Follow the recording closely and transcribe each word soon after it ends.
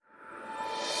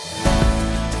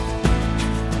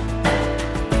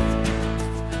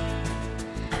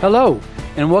Hello,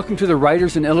 and welcome to the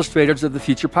Writers and Illustrators of the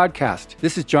Future podcast.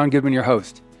 This is John Goodman, your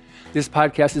host. This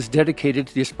podcast is dedicated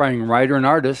to the aspiring writer and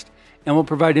artist and will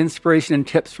provide inspiration and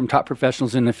tips from top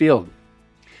professionals in the field.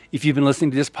 If you've been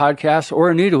listening to this podcast or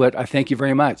are new to it, I thank you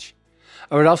very much.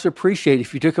 I would also appreciate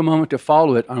if you took a moment to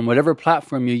follow it on whatever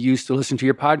platform you use to listen to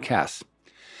your podcasts.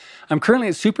 I'm currently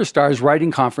at Superstars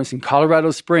Writing Conference in Colorado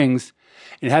Springs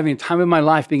and having a time of my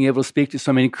life being able to speak to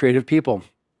so many creative people.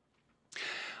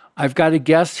 I've got a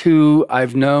guest who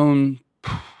I've known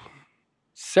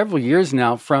several years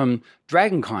now from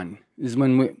DragonCon. Is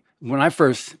when I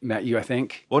first met you, I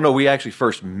think. Well, no, we actually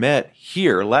first met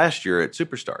here last year at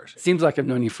Superstars. Seems like I've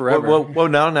known you forever. Well,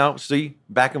 now, see,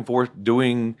 back and forth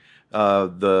doing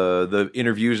the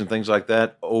interviews and things like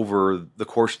that over the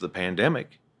course of the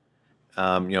pandemic.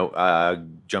 I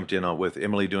jumped in with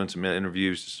Emily doing some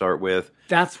interviews to start with.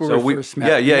 That's where we first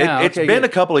met. Yeah, it's been a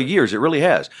couple of years. It really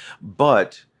has.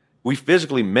 But we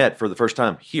physically met for the first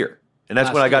time here. And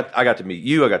that's when I got to meet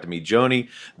you. I got to meet Joni.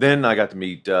 Then I got to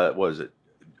meet,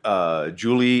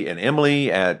 Julie and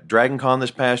Emily at DragonCon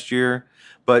this past year.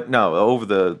 But no, over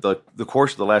the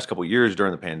course of the last couple of years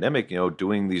during the pandemic,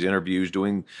 doing these interviews,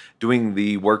 doing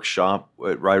the workshop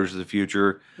at Writers of the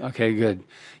Future. Okay, good.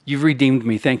 You've redeemed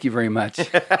me. Thank you very much.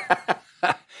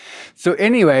 So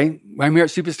anyway, I'm here at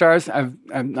Superstars.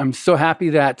 I'm so happy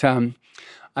that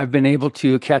I've been able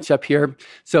to catch up here.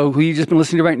 So who you've just been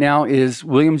listening to right now is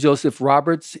William Joseph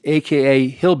Roberts, a.k.a.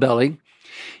 Hillbilly.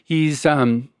 He's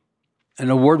an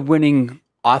award-winning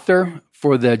author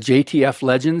for the JTF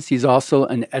Legends. He's also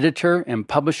an editor and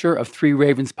publisher of Three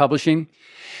Ravens Publishing.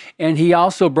 And he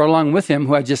also brought along with him,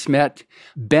 who I just met,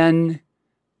 Ben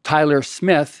Tyler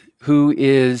Smith, who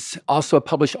is also a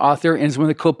published author and is one of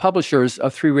the co-publishers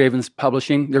of Three Ravens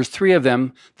Publishing. There's three of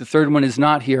them. The third one is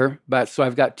not here, but so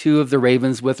I've got two of the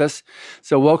Ravens with us.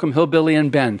 So welcome, Hillbilly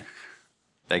and Ben.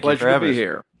 Thank you for having us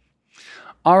here.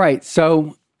 All right,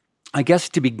 so I guess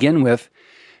to begin with,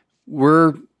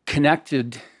 we're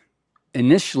connected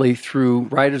initially through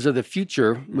Writers of the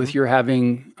Future with your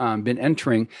having been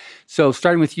entering. So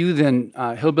starting with you then,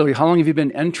 Hillbilly, how long have you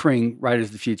been entering Writers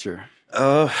of the Future?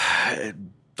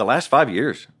 The last 5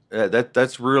 years.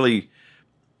 That's really,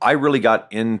 I really got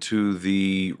into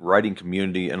the writing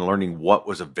community and learning what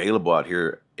was available out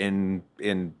here in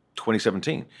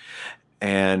 2017.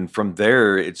 And from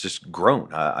there, it's just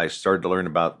grown. I started to learn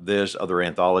about this, other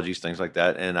anthologies, things like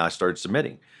that, and I started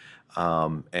submitting.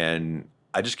 And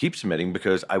I just keep submitting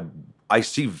because I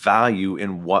see value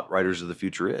in what Writers of the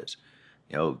Future is.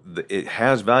 It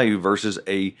has value versus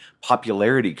a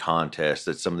popularity contest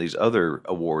that some of these other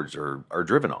awards are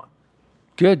driven on.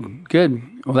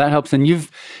 Good. Well, that helps. And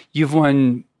you've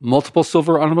won multiple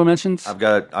silver honorable mentions? I've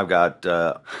got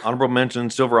honorable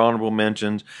mentions, silver honorable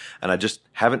mentions, and I just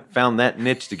haven't found that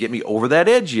niche to get me over that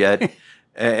edge yet.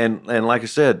 and like I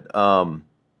said,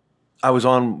 I was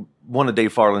on one of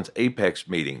Dave Farland's Apex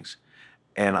meetings,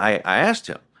 and I asked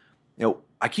him,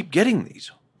 I keep getting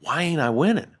these. Why ain't I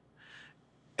winning?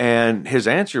 And his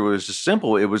answer was just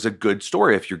simple. It was a good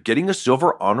story. If you're getting a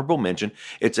silver honorable mention,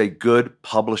 it's a good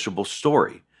publishable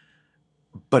story.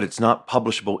 But it's not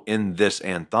publishable in this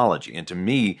anthology. And to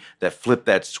me, that flipped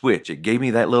that switch. It gave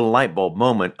me that little light bulb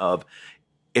moment of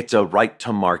it's a right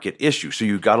to market issue. So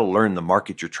you got to learn the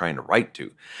market you're trying to write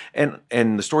to. And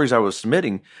the stories I was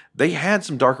submitting, they had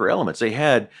some darker elements. They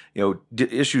had,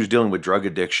 issues dealing with drug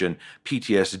addiction,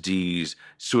 PTSDs,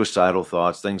 suicidal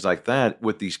thoughts, things like that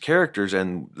with these characters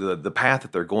and the path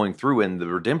that they're going through and the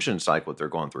redemption cycle that they're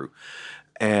going through.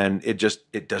 And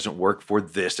it doesn't work for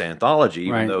this anthology,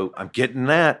 even though I'm getting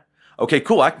that. Okay,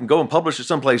 cool. I can go and publish it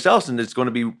someplace else and it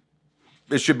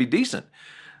should be decent.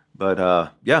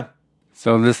 But yeah.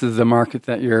 So this is the market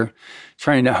that you're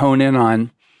trying to hone in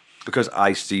on. Because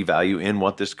I see value in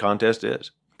what this contest is.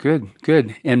 Good.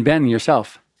 And Ben,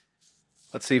 yourself?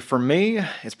 Let's see, for me,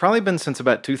 it's probably been since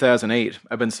about 2008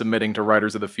 I've been submitting to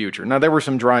Writers of the Future. Now, there were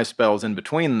some dry spells in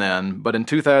between then, but in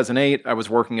 2008, I was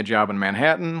working a job in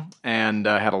Manhattan and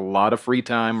had a lot of free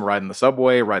time riding the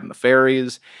subway, riding the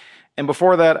ferries. And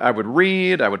before that, I would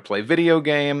read, I would play video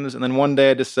games, and then one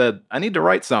day I just said, I need to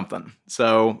write something.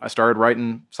 So I started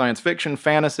writing science fiction,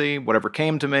 fantasy, whatever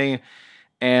came to me.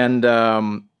 And,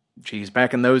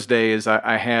 back in those days,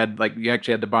 I had, you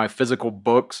actually had to buy physical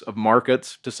books of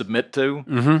markets to submit to.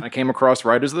 Mm-hmm. I came across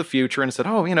Writers of the Future and said,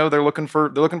 they're looking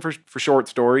for short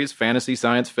stories, fantasy,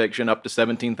 science fiction, up to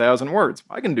 17,000 words.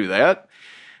 I can do that.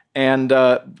 And,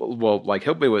 like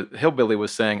Hillbilly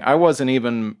was saying, I wasn't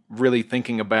even really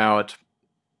thinking about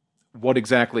what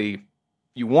exactly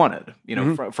you wanted,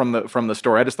 from the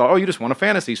story. I just thought, oh, you just want a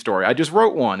fantasy story. I just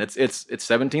wrote one. It's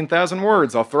 17,000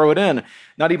 words. I'll throw it in.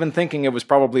 Not even thinking it was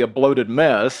probably a bloated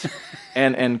mess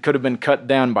and could have been cut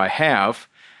down by half.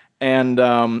 And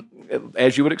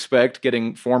as you would expect,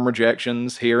 getting form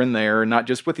rejections here and there, not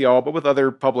just with y'all, but with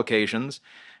other publications.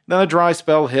 Then a dry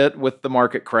spell hit with the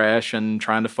market crash and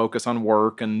trying to focus on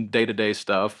work and day-to-day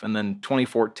stuff. And then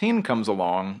 2014 comes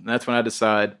along, and that's when I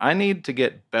decide I need to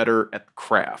get better at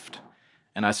craft.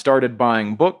 And I started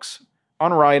buying books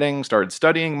on writing, started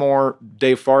studying more.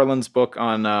 Dave Farland's book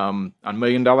on $1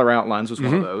 Million Outlines was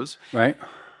one of those. Right.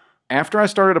 After I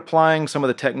started applying some of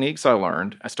the techniques I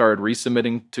learned, I started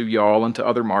resubmitting to y'all and to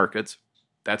other markets.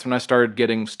 That's when I started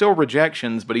getting still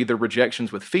rejections, but either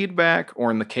rejections with feedback,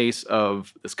 or in the case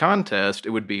of this contest,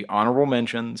 it would be honorable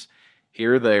mentions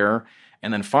here or there.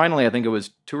 And then finally, I think it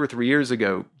was 2 or 3 years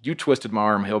ago, you twisted my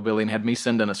arm, Hillbilly, and had me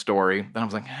send in a story. Then I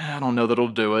was like, I don't know that it'll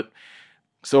do it.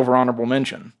 Silver honorable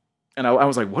mention. And I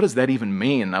was like, what does that even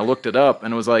mean? I looked it up,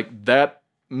 and it was like, that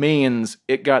means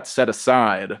it got set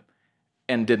aside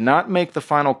and did not make the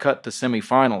final cut to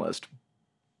semifinalist,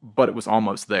 but it was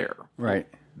almost there. Right.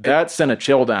 That sent a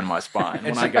chill down my spine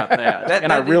when I got that.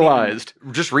 And I realized...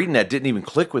 just reading that didn't even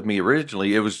click with me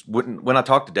originally. It was when I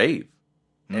talked to Dave.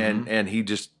 And he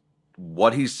just...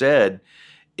 what he said,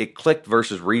 it clicked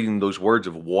versus reading those words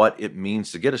of what it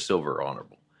means to get a silver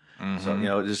honorable.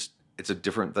 So, it's a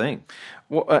different thing.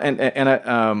 Well, and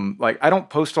I, I don't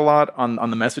post a lot on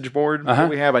the message board that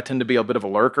we have. I tend to be a bit of a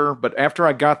lurker. But after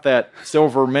I got that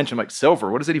silver mention, I'm like, silver,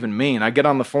 what does it even mean? I get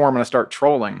on the forum and I start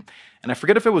trolling. And I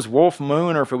forget if it was Wolf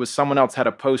Moon or if it was someone else had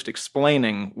a post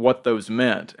explaining what those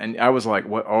meant. And I was like,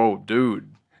 what? Oh,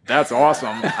 dude, that's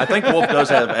awesome. I think Wolf does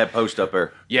have a post up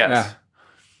there. Yes.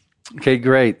 Yeah. Okay,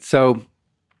 great. So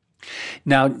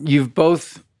now you've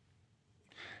both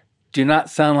do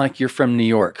not sound like you're from New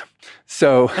York.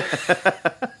 So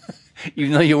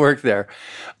even though you work there.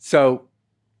 So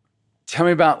tell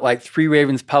me about like Three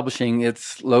Ravens Publishing.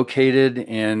 It's located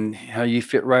and how you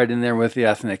fit right in there with the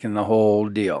ethnic and the whole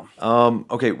deal.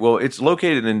 Okay, well, it's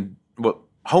located in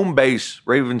home base.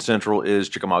 Raven Central is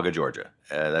Chickamauga, Georgia.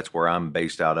 That's where I'm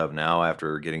based out of now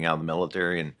after getting out of the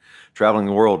military and traveling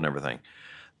the world and everything.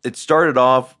 It started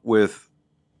off with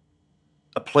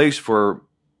a place for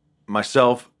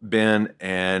myself, Ben,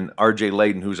 and R.J.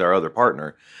 Layden, who's our other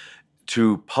partner,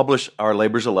 to publish our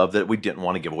labors of love that we didn't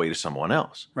want to give away to someone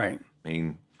else. Right. I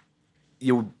mean,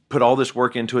 you put all this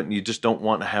work into it, and you just don't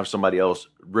want to have somebody else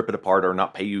rip it apart or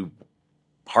not pay you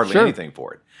hardly anything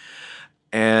for it.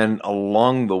 And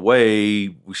along the way,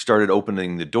 we started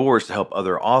opening the doors to help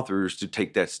other authors to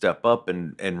take that step up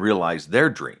and realize their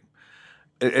dream.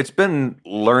 It's been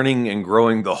learning and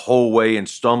growing the whole way and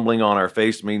stumbling on our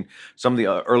face. I mean, some of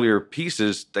the earlier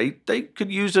pieces, they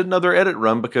could use another edit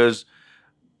run because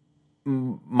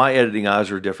my editing eyes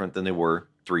are different than they were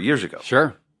 3 years ago.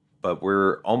 Sure. But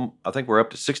I think we're up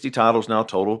to 60 titles now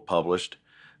total published,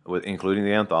 including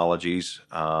the anthologies.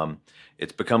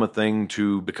 It's become a thing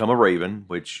to become a Raven,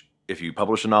 which if you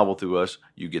publish a novel through us,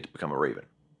 you get to become a Raven,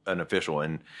 an official.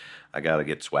 And I got to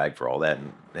get swag for all that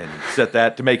and set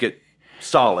that to make it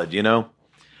solid,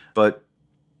 but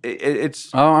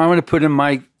it's... Oh, I want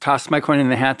to toss my coin in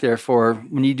the hat there for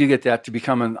when you do get that to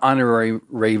become an honorary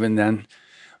Raven then,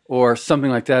 or something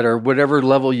like that, or whatever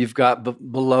level you've got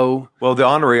below. Well, the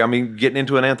honorary, getting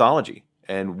into an anthology,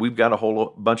 and we've got a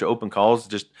whole bunch of open calls.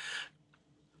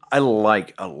 I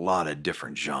like a lot of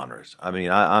different genres.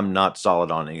 I'm not solid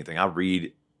on anything. I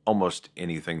read almost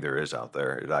anything there is out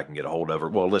there that I can get a hold of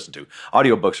or listen to.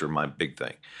 Audiobooks are my big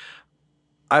thing.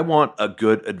 I want a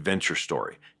good adventure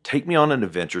story. Take me on an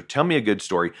adventure, tell me a good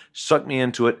story, suck me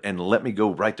into it, and let me go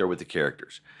right there with the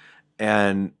characters.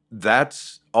 And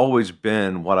that's always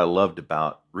been what I loved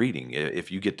about reading.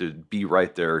 If you get to be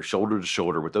right there, shoulder to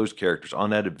shoulder with those characters on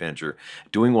that adventure,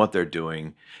 doing what they're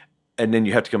doing, and then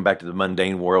you have to come back to the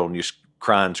mundane world and you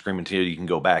cry and scream until you can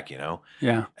go back,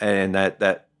 Yeah. And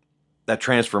that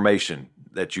transformation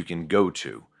that you can go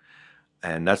to.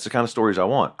 And that's the kind of stories I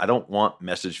want. I don't want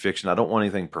message fiction. I don't want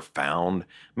anything profound.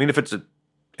 If it's a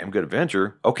damn good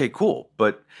adventure, okay, cool.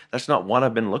 But that's not what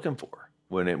I've been looking for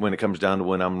when it comes down to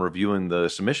when I'm reviewing the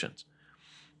submissions.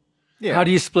 Yeah. How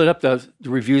do you split up the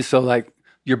reviews? So, like,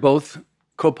 you're both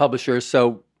co-publishers.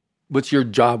 So, what's your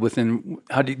job within?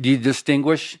 How do you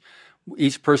distinguish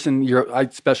each person? I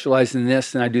specialize in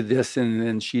this, and I do this, and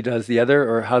then she does the other.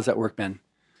 Or how's that work, Ben?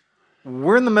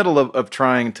 We're in the middle of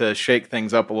trying to shake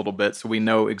things up a little bit so we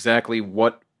know exactly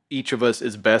what each of us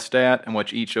is best at and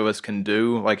what each of us can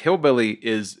do. Like Hillbilly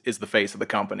is the face of the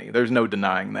company. There's no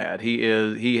denying that. He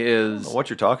is I don't know what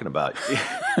you're talking about.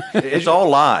 It's all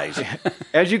lies.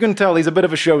 As you can tell, he's a bit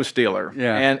of a show stealer.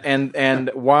 Yeah.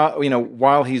 And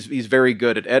while he's very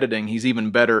good at editing, he's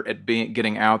even better at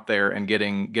getting out there and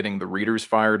getting the readers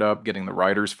fired up, getting the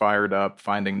writers fired up,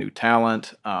 finding new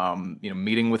talent,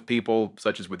 meeting with people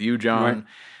such as with you, John. Right.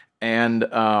 And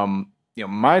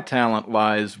my talent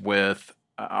lies with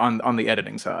on the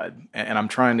editing side, and I'm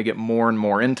trying to get more and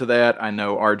more into that. I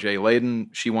know R.J. Layden,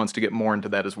 she wants to get more into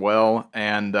that as well,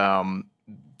 and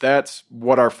that's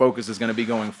what our focus is going to be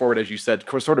going forward, as you said,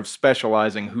 sort of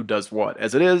specializing who does what.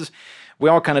 As it is, we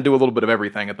all kind of do a little bit of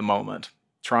everything at the moment,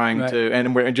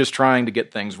 and we're just trying to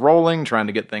get things rolling, trying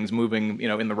to get things moving,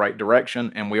 in the right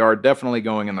direction, and we are definitely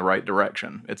going in the right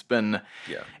direction. It's been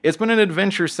an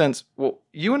adventure since,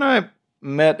 you and I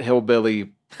met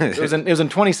Hillbilly. It was in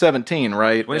 2017,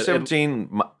 right?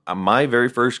 2017, my very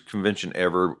first convention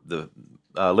ever, the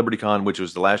LibertyCon, which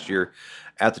was the last year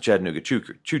at the Chattanooga Choo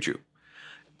Choo.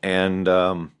 And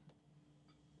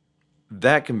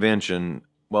that convention,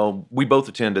 we both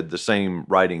attended the same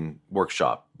writing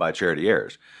workshop by Charity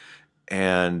Ayers.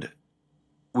 And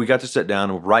we got to sit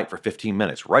down and write for 15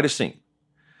 minutes, write a scene.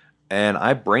 And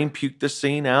I brain puked this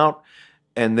scene out.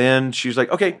 And then she was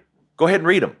like, okay, go ahead and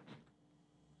read them.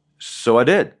 So I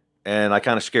did. And I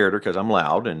kind of scared her because I'm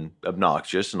loud and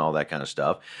obnoxious and all that kind of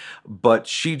stuff. But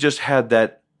she just had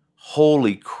that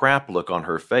holy crap look on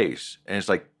her face. And it's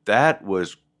like, that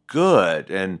was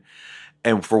good. And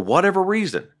for whatever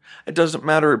reason, it doesn't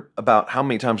matter about how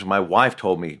many times my wife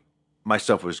told me my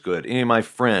stuff was good. Any of my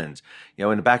friends,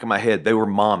 in the back of my head, they were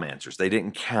mom answers. They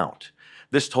didn't count.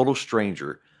 This total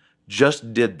stranger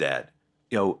just did that.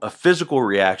 A physical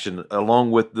reaction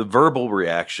along with the verbal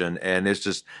reaction, and it's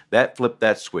just that flipped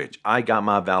that switch. I got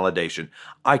my validation.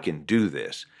 I can do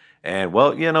this. And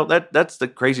that's the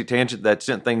crazy tangent that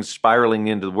sent things spiraling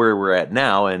into where we're at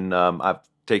now. And I've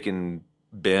taken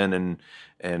Ben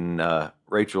and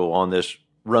Rachel on this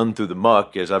run through the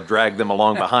muck as I've dragged them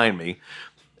along behind me.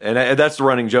 And that's the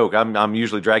running joke. I'm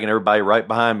usually dragging everybody right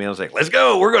behind me. I was like, let's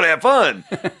go. We're going to have fun.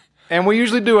 And we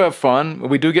usually do have fun.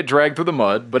 We do get dragged through the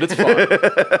mud, but it's fun.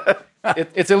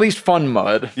 It's at least fun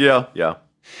mud. Yeah.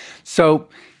 So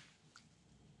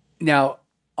now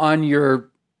you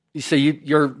say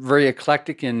you're very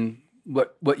eclectic in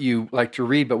what you like to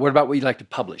read, but what about what you like to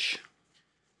publish?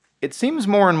 It seems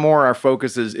more and more our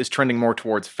focus is trending more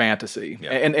towards fantasy.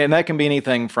 Yeah. And that can be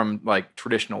anything from like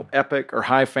traditional epic or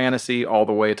high fantasy all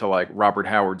the way to like Robert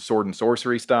Howard's sword and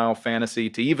sorcery style fantasy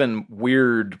to even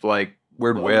weird West.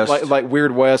 Like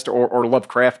Weird West or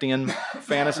Lovecraftian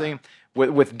fantasy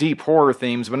with deep horror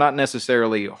themes, but not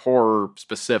necessarily horror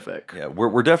specific. Yeah,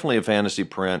 we're definitely a fantasy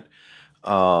print.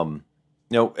 And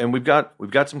we've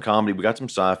got some comedy, we got some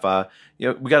sci-fi.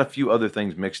 We got a few other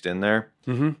things mixed in there,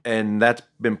 and that's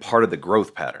been part of the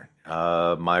growth pattern.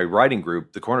 My writing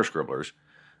group, the Corner Scribblers,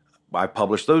 I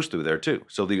publish those through there too.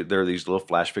 So there are these little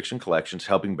flash fiction collections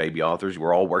helping baby authors.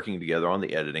 We're all working together on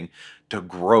the editing to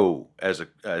grow as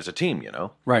a team,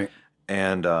 Right.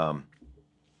 And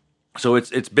so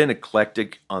it's been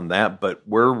eclectic on that, but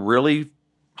we're really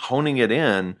honing it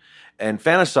in. And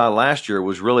Fantasy last year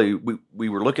was really we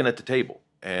were looking at the table,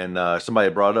 and somebody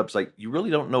had brought it up. It's like, you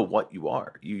really don't know what you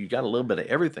are. You got a little bit of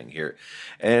everything here,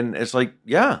 and it's like,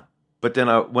 yeah. But then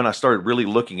when I started really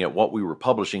looking at what we were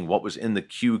publishing, what was in the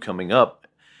queue coming up,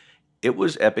 it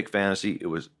was epic fantasy, it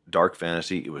was dark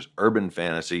fantasy, it was urban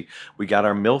fantasy. We got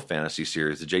our MILF fantasy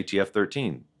series, the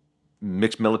JTF-13,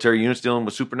 mixed military units dealing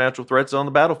with supernatural threats on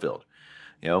the battlefield.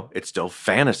 It's still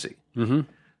fantasy. Mm-hmm.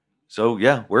 So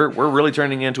yeah, we're really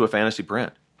turning into a fantasy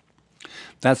print.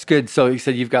 That's good. So you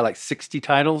said you've got like 60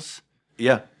 titles?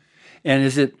 Yeah.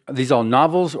 And are these all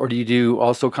novels, or do you do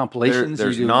also compilations?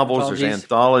 There's novels, there's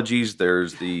anthologies,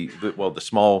 there's the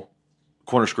small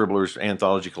Corner Scribblers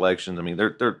anthology collections. I mean,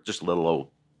 they're just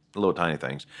little tiny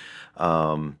things,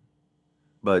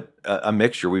 but a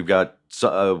mixture. We've got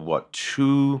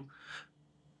 3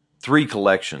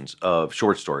 collections of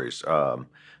short stories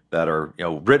that are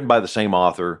written by the same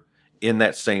author in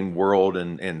that same world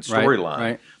and storyline,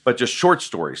 right. But just short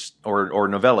stories or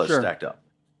novellas Sure. stacked up.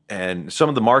 And some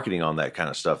of the marketing on that kind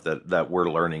of stuff that we're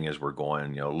learning as we're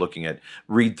going, looking at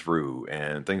read through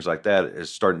and things like that is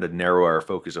starting to narrow our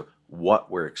focus of what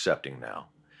we're accepting now.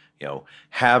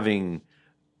 Having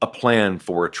a plan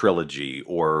for a trilogy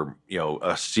or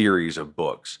a series of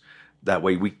books. That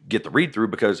way we get the read through,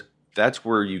 because that's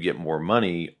where you get more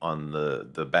money on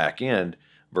the back end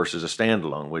versus a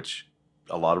standalone, which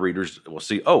a lot of readers will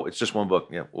see. Oh, it's just one book.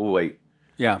 Yeah, we'll wait.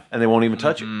 Yeah, and they won't even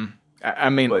touch it. I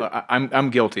mean, But- I'm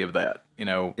guilty of that. You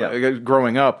know, Yeah.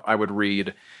 growing up, I would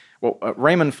read. Well,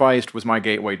 Raymond Feist was my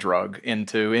gateway drug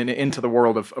into the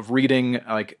world of reading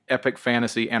like epic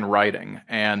fantasy and writing.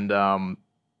 And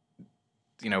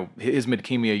you know, his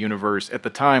Midkemia universe at the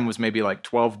time was maybe like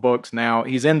 12 books. Now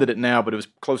he's ended it now, but it was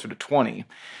closer to 20.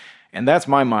 And that's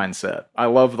my mindset. I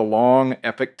love the long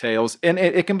epic tales, and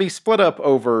it can be split up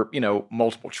over, you know,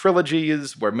 multiple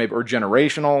trilogies, where maybe or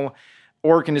generational,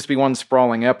 or it can just be one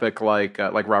sprawling epic like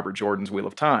Robert Jordan's Wheel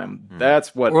of Time.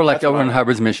 That's what, Or like that's what L. Ron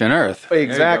Hubbard's Mission Earth.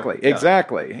 Exactly, Yeah.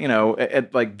 exactly. You know,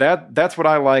 like that. That's what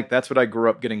I like. That's what I grew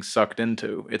up getting sucked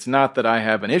into. It's not that I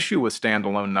have an issue with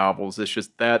standalone novels. It's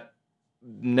just that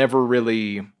never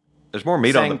really There's more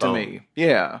meat on sang the to bone. me.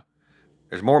 Yeah.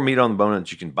 There's more meat on the bone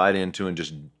that you can bite into and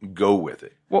just go with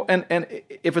it. Well, and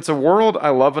if it's a world I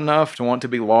love enough to want to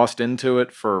be lost into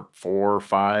it for 4,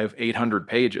 5, 800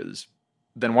 pages,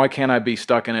 then why can't I be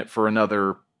stuck in it for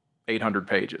another 800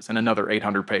 pages and another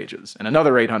 800 pages and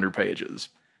another 800 pages?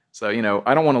 So, you know,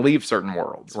 I don't want to leave certain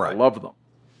worlds. I Right. love them.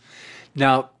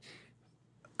 Now,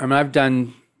 I mean, I've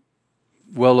done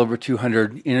well over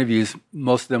 200 interviews,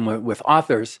 most of them with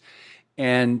authors,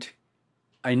 and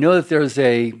I know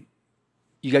that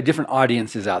you got different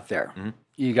audiences out there. Mm-hmm.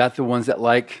 You got the ones that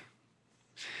like,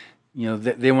 you know,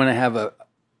 they want to have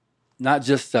not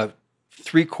just a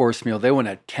 3-course meal, they want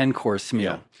a 10-course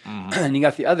meal. And you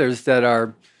got the others that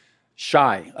are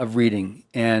shy of reading.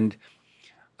 And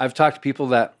I've talked to people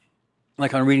that,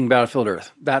 like on Reading Battlefield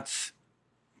Earth, that's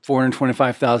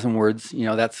 425,000 words. You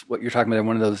know, that's what you're talking about,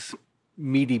 one of those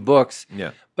meaty books.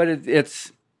 Yeah. But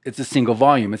it's a single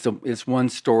volume. It's one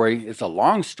story. It's a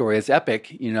long story. It's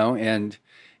epic, you know, and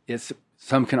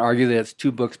some can argue that it's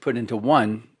 2 books put into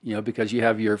one, you know, because you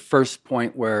have your first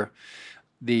point where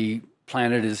the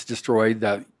planet is destroyed,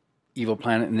 the evil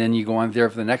planet, and then you go on there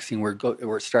for the next scene where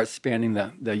it starts spanning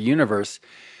the universe.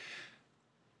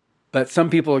 But some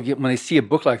people when they see a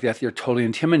book like that, they're totally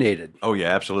intimidated, Oh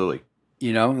yeah, absolutely.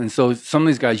 you know. And so some of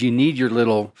these guys, you need your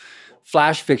little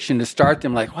flash fiction to start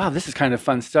them, like, wow, this is kind of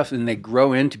fun stuff, and they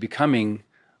grow into becoming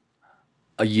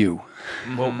a you.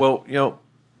 Well, you know,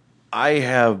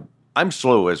 I'm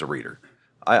slow as a reader.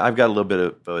 I've got a little bit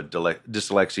of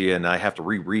dyslexia, and I have to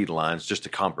reread lines just to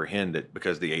comprehend it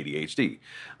because of the ADHD.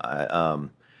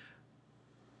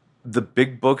 The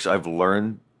big books I've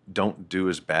learned don't do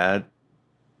as bad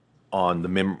on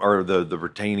the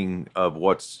retaining of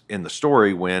what's in the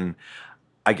story when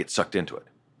I get sucked into it.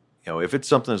 You know, if it's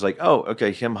something that's like, oh,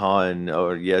 okay, him ha, and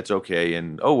oh yeah, it's okay,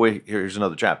 and oh wait, here's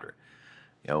another chapter.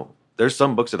 You know, there's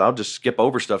some books that I'll just skip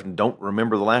over stuff and don't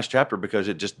remember the last chapter because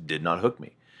it just did not hook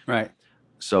me. Right.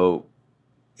 So,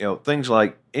 you know, things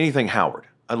like anything Howard.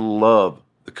 I love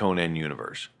the Conan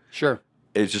universe. Sure.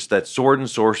 It's just that sword and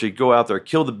sorcery. Go out there,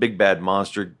 kill the big bad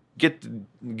monster, get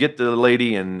the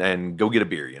lady, and go get a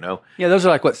beer. You know, Yeah, those are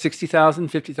like what, 60,000,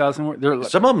 50,000 words. They're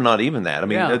some of them not even that. I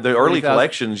mean, Yeah, the early 40,000.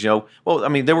 collections. You know, well, I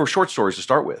mean, they were short stories to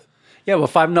start with. Yeah, well,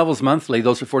 5 novels monthly,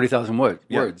 those are 40,000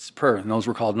 Yeah. words per, and those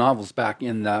were called novels back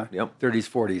in the Yep. 30s,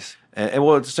 40s. And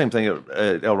well, it's the same thing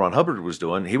L. Ron Hubbard was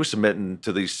doing. He was submitting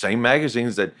to these same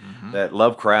magazines that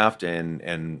Lovecraft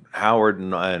and Howard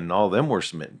and all of them were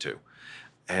submitting to.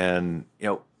 And, you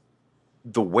know,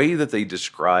 the way that they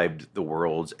described the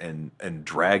worlds and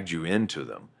dragged you into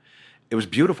them, it was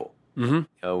beautiful. Mm-hmm. You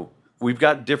know, we've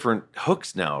got different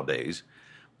hooks nowadays.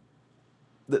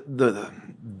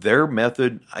 Their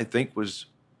method, I think, was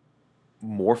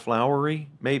more flowery,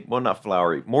 not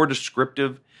flowery, more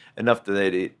descriptive enough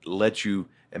that it lets you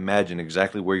imagine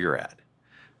exactly where you're at.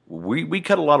 We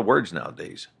cut a lot of words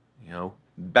nowadays. You know,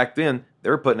 back then they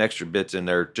were putting extra bits in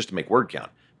there just to make word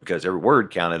count because every word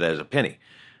counted as a penny.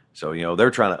 So you know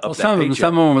they're trying to up Well, that some of them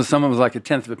paycheck. was like a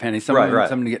tenth of a penny. Some Right, of them, right.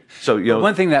 some to get. So you know,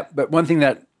 One thing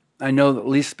that I know at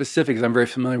least specific, because I'm very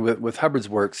familiar with Hubbard's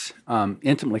works,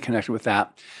 intimately connected with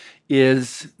that,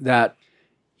 is that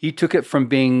he took it from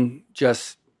being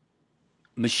just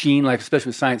machine, like especially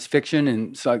with science fiction,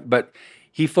 and so, but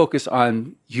he focused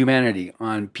on humanity,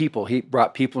 on people. He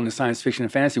brought people into science fiction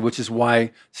and fantasy, which is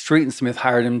why Street and Smith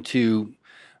hired him to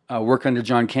work under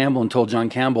John Campbell and told John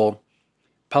Campbell,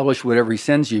 publish whatever he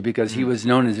sends you, because he was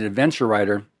known as an adventure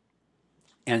writer,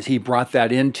 and he brought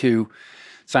that into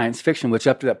science fiction, which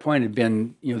up to that point had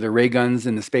been, you know, the ray guns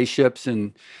and the spaceships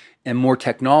and more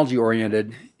technology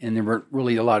oriented, and there weren't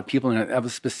really a lot of people in it. That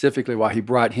was specifically why he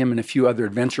brought him and a few other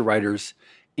adventure writers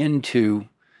into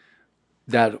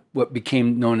that, what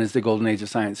became known as the golden age of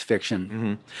science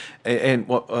fiction. and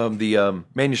the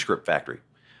manuscript factory.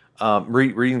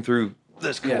 Reading through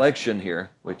this collection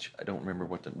here, which I don't remember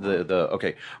what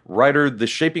okay, writer, The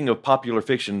Shaping of Popular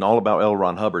Fiction, all about L.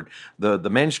 Ron Hubbard. The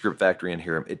Manuscript Factory in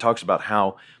here, it talks about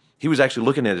how he was actually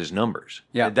looking at his numbers.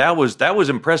 Yeah. And that was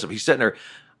impressive. He's sitting there,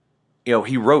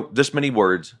 he wrote this many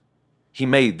words, he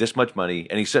made this much money,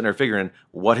 and he's sitting there figuring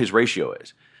what his ratio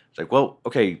is. It's like, well,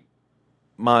 okay,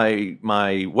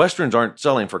 my Westerns aren't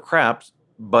selling for craps,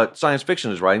 but science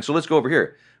fiction is writing, so let's go over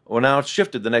here. Well, now it's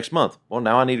shifted the next month. Well,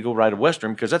 now I need to go write a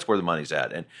Western because that's where the money's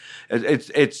at. And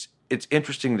it's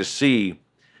interesting to see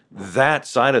that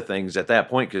side of things at that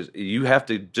point, because you have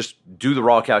to just do the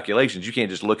raw calculations. You can't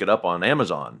just look it up on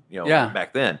Amazon,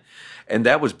 back then. And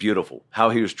that was beautiful, how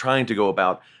he was trying to go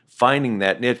about finding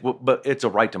that niche, but it's a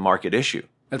right to market issue.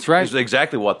 That's right. It's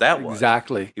exactly what that was.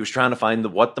 Exactly. He was trying to find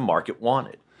what the market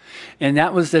wanted. And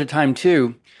that was at a time,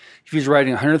 too, he was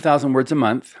writing 100,000 words a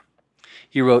month.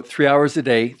 He wrote 3 hours a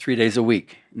day, 3 days a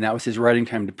week. And that was his writing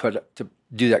time to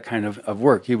do that kind of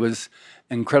work. He was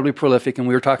incredibly prolific. And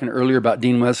we were talking earlier about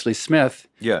Dean Wesley Smith.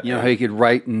 Yeah. How he could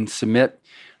write and submit.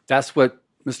 That's what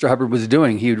Mr. Hubbard was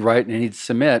doing. He would write and he'd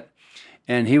submit.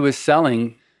 And he was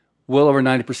selling well over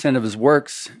 90% of his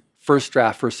works first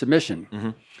draft, first submission. Mm-hmm.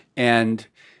 And,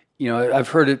 I've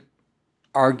heard it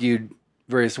argued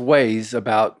various ways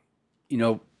about,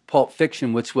 pulp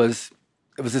fiction, which was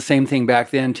the same thing back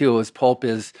then too. It was pulp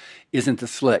isn't the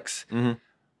slicks. Mm-hmm.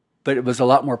 But it was a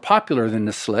lot more popular than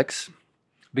the slicks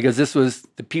because this was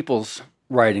the people's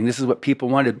writing. This is what people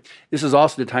wanted. This is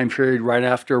also the time period right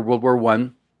after World War I,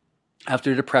 after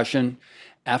the Depression,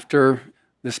 after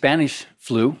the Spanish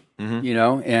flu,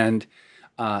 mm-hmm. And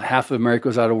half of America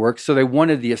was out of work. So they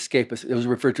wanted the escapist. It was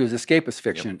referred to as escapist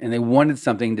fiction. Yep. And they wanted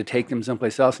something to take them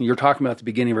someplace else. And you're talking about at the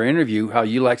beginning of our interview how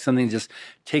you like something to just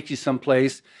take you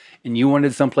someplace, and you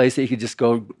wanted someplace that you could just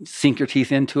go sink your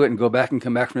teeth into it and go back and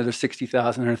come back for another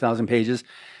 60,000, 100,000 pages.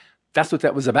 That's what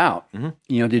that was about.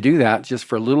 Mm-hmm. To do that just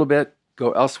for a little bit,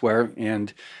 go elsewhere.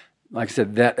 And like I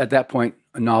said, that at that point,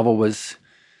 a novel was...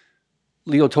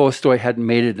 Leo Tolstoy hadn't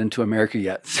made it into America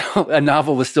yet. So a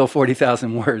novel was still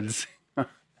 40,000 words.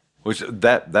 Which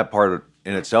that part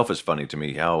in itself is funny to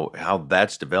me, how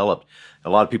that's developed. A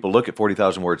lot of people look at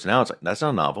 40,000 words now. It's like, that's not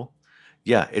a novel.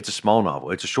 Yeah, it's a small novel.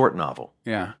 It's a short novel.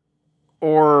 Yeah.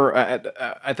 Or I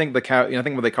think I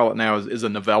think what they call it now is a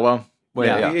novella. Well,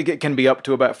 yeah. It can be up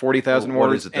to about 40,000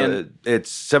 words. What is it?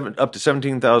 It's up to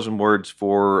 17,000 words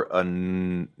for a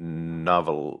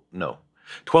novel. No,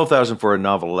 12,000 for a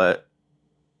novelette.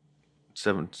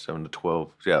 7 to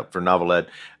 12. Yeah, for novelette.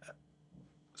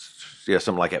 Yeah,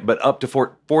 something like that. But up to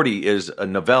 40 is a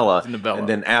novella. And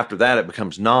then after that, it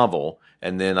becomes novel.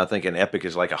 And then I think an epic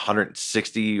is like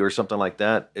 160 or something like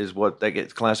that is what that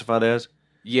gets classified as.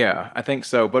 Yeah, I think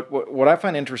so. But what I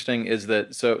find interesting is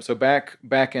that so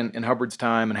back in Hubbard's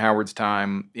time and Howard's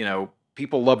time,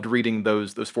 people loved reading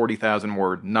those 40,000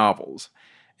 word novels.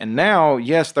 And now,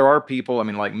 yes, there are people,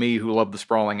 like me, who love the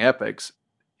sprawling epics.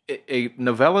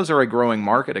 Novellas are a growing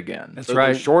market again. That's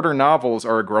right. The shorter novels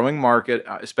are a growing market,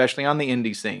 especially on the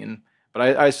indie scene.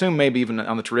 But I assume maybe even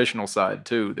on the traditional side,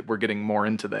 too, that we're getting more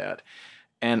into that.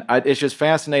 And it's just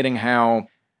fascinating how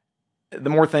the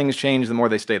more things change, the more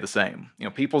they stay the same.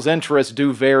 People's interests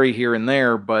do vary here and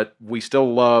there, but we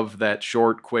still love that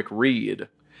short, quick read.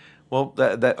 Well,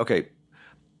 okay.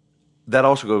 That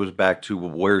also goes back to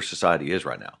where society is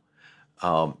right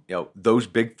now. Those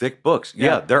big, thick books,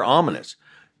 they're ominous.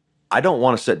 I don't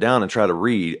want to sit down and try to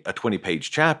read a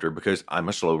 20-page chapter because I'm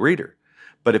a slow reader.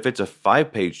 But if it's a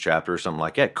 5-page chapter or something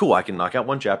like that, cool, I can knock out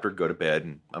one chapter, go to bed,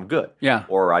 and I'm good. Yeah.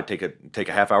 Or I take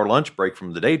a half-hour lunch break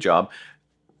from the day job,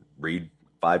 read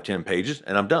 5-10 pages,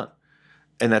 and I'm done.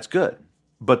 And that's good.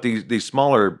 But these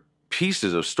smaller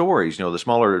pieces of stories, the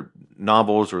smaller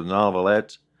novels or the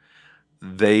novelettes,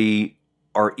 they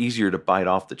are easier to bite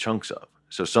off the chunks of.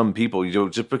 So some people,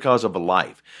 just because of a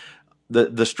life,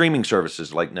 the streaming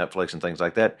services like Netflix and things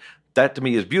like that to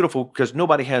me is beautiful because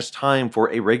nobody has time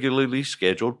for a regularly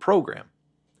scheduled program.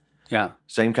 Yeah.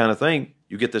 Same kind of thing.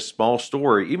 You get this small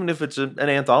story, even if it's an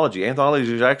anthology.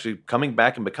 Anthology is actually coming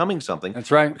back and becoming something.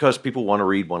 That's right. Because people want to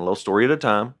read one little story at a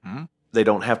time. Mm-hmm. They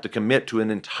don't have to commit to an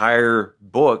entire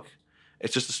book.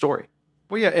 It's just a story.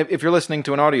 Well, yeah, if you're listening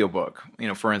to an audiobook,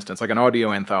 for instance, like an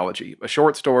audio anthology, a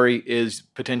short story is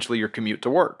potentially your commute to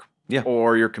work. Yeah.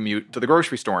 Or your commute to the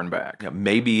grocery store and back. Yeah,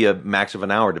 maybe a max of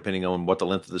an hour, depending on what the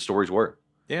length of the stories were.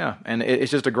 Yeah, and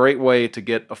it's just a great way to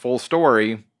get a full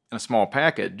story in a small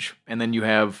package. And then you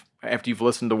have, after you've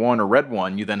listened to one or read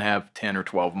one, you then have 10 or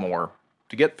 12 more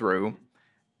to get through.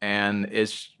 And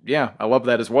I love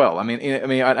that as well. I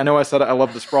know I said I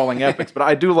love the sprawling epics, but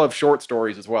I do love short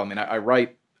stories as well. I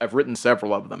write I've written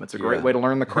several of them. It's a great Yeah. way to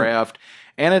learn the craft,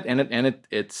 and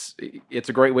it's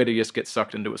a great way to just get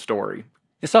sucked into a story.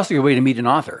 It's also a good way to meet an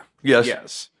author. Yes.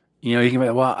 Yes. You know, you can be,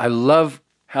 well, I love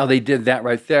how they did that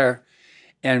right there.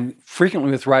 And frequently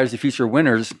with Riders of the Future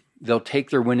winners, they'll take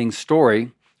their winning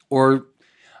story, or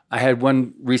I had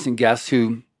one recent guest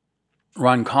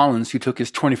Ron Collins, who took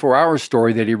his 24-hour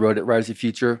story that he wrote at Riders of the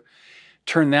Future,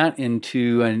 turned that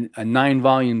into a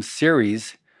 9-volume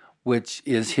series, which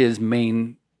is his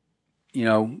main, you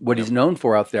know, what he's known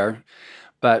for out there.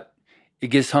 But it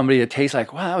gives somebody a taste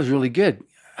like, wow, that was really good.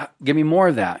 Give me more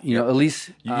of that. You know, at least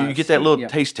You get that little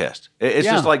taste test. It's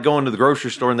just like going to the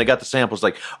grocery store and they got the samples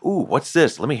like, ooh, what's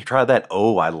this? Let me try that.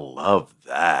 Oh, I love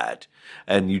that.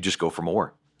 And you just go for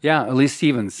more. Yeah, Elise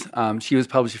Stevens. She was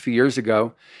published a few years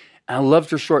ago. And I loved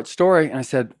her short story. And I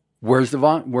said, where's the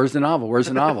novel? Where's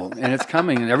the novel? And it's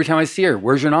coming. And every time I see her,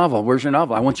 where's your novel? Where's your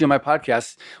novel? I want you on my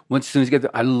podcast. As soon as you get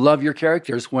there, I love your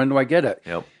characters. When do I get it?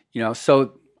 Yep. You know,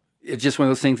 so it's just one of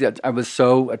those things that I was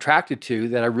so attracted to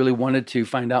that I really wanted to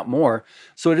find out more.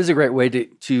 So it is a great way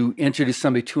to introduce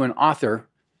somebody to an author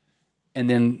and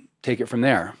then take it from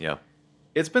there. Yeah.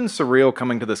 It's been surreal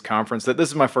coming to this conference. That this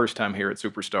is my first time here at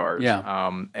Superstars.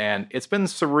 Yeah. And it's been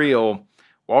surreal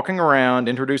walking around,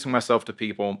 introducing myself to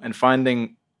people, and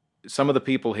finding some of the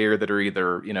people here that are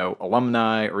either, you know,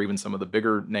 alumni or even some of the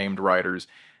bigger named writers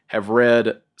have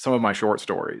read some of my short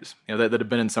stories, you know, that have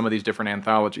been in some of these different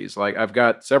anthologies. Like I've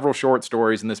got several short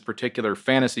stories in this particular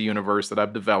fantasy universe that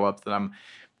I've developed that I'm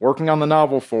working on the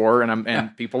novel for,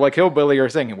 and people like Hillbilly are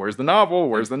saying, "Where's the novel?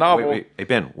 Where's the novel?" Wait. Hey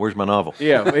Ben, where's my novel?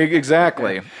 Yeah,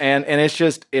 exactly. And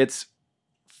it's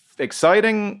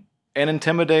exciting and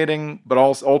intimidating, but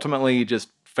also ultimately just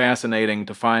fascinating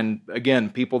to find, again,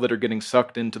 people that are getting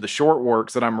sucked into the short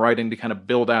works that I'm writing to kind of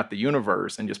build out the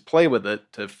universe and just play with it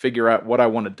to figure out what I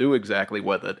want to do exactly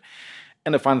with it,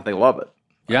 and to find that they love it.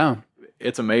 Yeah.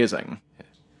 It's amazing.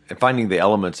 And finding the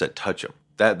elements that touch them.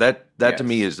 That Yes. to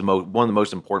me is one of the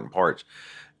most important parts.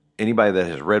 Anybody that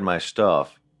has read my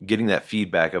stuff, getting that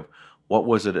feedback of what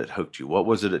was it that hooked you? What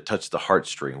was it that touched the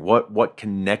heartstring? What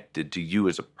connected to you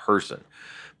as a person?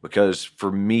 Because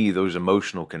for me, those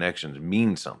emotional connections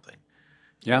mean something.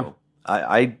 Yeah. You know,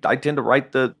 I tend to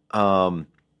write the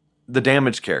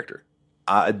damaged character.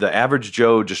 The average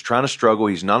Joe just trying to struggle.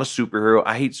 He's not a superhero.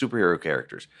 I hate superhero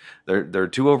characters. They're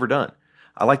too overdone.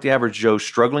 I like the average Joe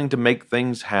struggling to make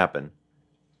things happen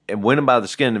and win him by the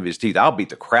skin of his teeth. I'll beat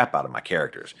the crap out of my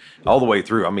characters all the way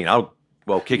through. I mean,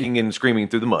 kicking and screaming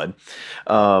through the mud.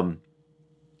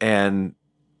 And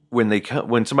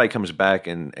when somebody comes back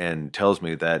and tells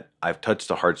me that I've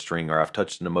touched a heartstring or I've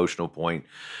touched an emotional point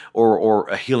or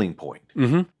a healing point,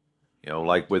 Mm-hmm. you know,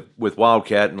 like with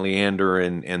Wildcat and Leander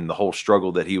and the whole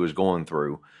struggle that he was going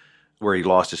through, where he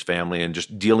lost his family and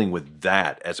just dealing with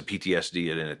that as a PTSD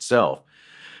in itself.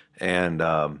 And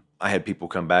I had people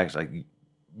come back and like,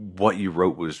 what you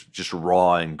wrote was just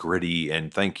raw and gritty,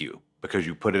 and thank you, because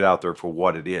you put it out there for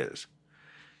what it is.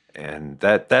 And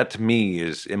that to me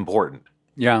is important.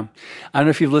 Yeah. I don't know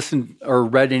if you've listened or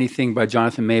read anything by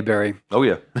Jonathan Mayberry. Oh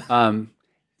yeah.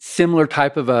 Similar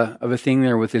type of a thing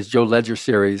there with his Joe Ledger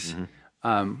series,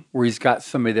 where he's got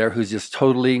somebody there who's just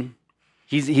totally,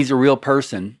 he's a real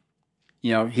person.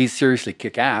 You know, he's seriously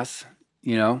kick ass,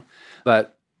 you know,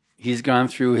 but he's gone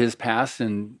through his past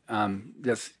and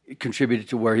that's contributed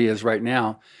to where he is right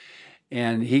now.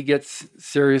 And he gets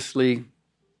seriously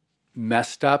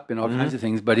messed up and all kinds of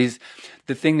things. But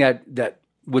the thing that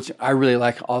which I really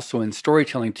like also in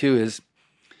storytelling too is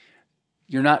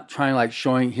you're not trying like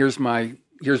showing here's my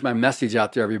message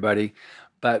out there, everybody,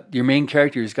 but your main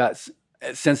character has got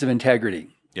a sense of integrity.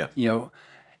 Yeah. You know,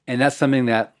 and that's something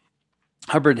that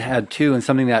Hubbard had too, and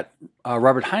something that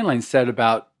Robert Heinlein said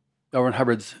about L. Ron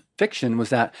Hubbard's fiction was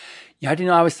that, I didn't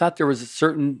know, I always thought there was a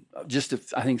certain,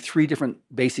 I think 3 different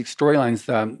basic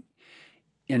storylines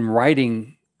in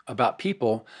writing about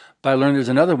people, but I learned there's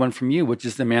another one from you, which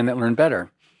is The Man That Learned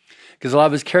Better. Because a lot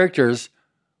of his characters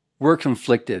were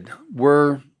conflicted,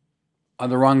 were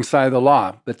on the wrong side of the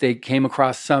law, but they came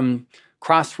across some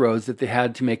crossroads that they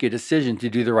had to make a decision to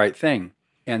do the right thing.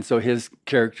 And so his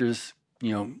characters,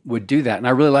 would do that. And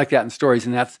I really like that in stories.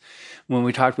 And that's when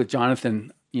we talked with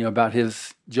Jonathan, about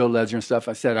his Joe Ledger and stuff.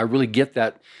 I said, I really get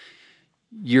that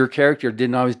your character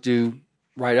didn't always do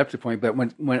right up to the point, but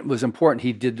when it was important,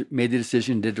 he made the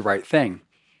decision, did the right thing.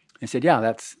 I said, yeah,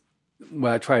 that's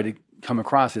what I try to come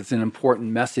across. It's an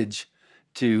important message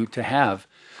to have.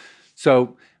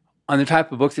 So on the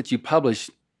type of books that you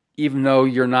publish, even though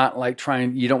you're not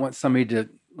you don't want somebody to,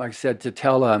 like I said, to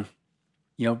tell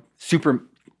super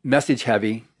message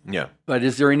heavy. Yeah. But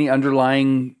is there any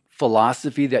underlying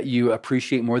philosophy that you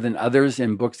appreciate more than others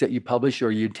in books that you publish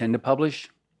or you tend to publish?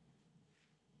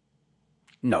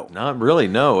 No. Not really,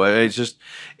 no. It's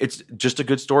just a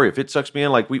good story. If it sucks me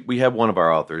in, like we have one of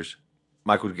our authors,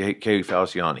 Michael K.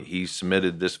 Falciani. He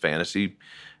submitted this fantasy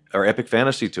or epic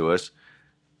fantasy to us,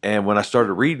 and when I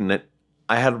started reading it,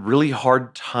 I had a really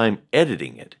hard time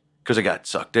editing it because I got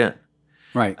sucked in.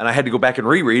 Right. And I had to go back and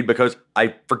reread because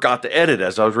I forgot to edit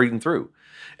as I was reading through.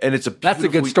 And that's a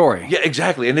good story. Yeah,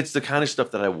 exactly. And it's the kind of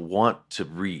stuff that I want to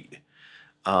read.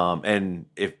 And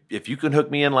if you can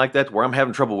hook me in like that where I'm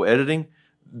having trouble with editing,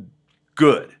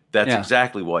 good. That's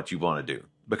exactly what you want to do.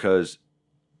 Because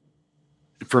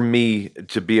for me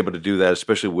to be able to do that,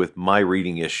 especially with my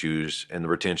reading issues and the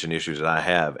retention issues that I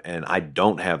have, and I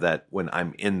don't have that when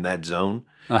I'm in that zone,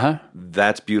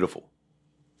 that's beautiful.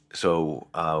 So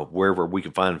wherever we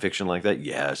can find fiction like that,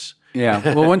 yes.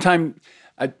 Yeah. Well, one time,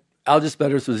 Algis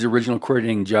Butters was the original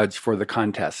coordinating judge for the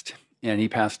contest, and he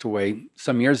passed away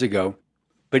some years ago.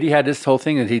 But he had this whole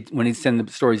thing that when he'd send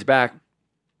the stories back,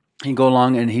 he'd go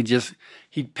along and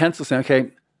he'd pencil say,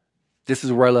 okay, this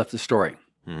is where I left the story.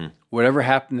 Mm-hmm. Whatever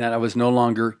happened that I was no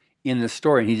longer in the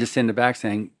story, and he'd just send it back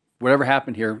saying, whatever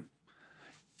happened here,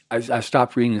 I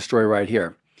stopped reading the story right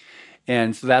here.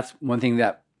 And so that's one thing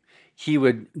that he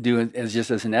would do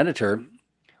as an editor.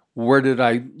 Where did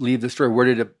I leave the story? Where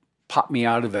did it pop me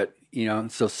out of it?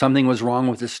 So something was wrong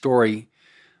with the story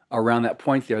around that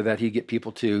point there that he'd get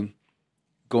people to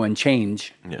go and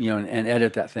change, and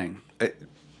edit that thing.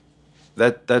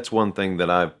 That's one thing that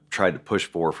I've tried to push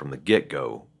for from the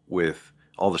get-go with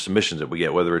all the submissions that we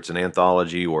get, whether it's an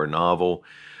anthology or a novel,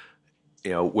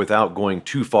 without going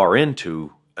too far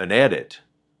into an edit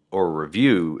or a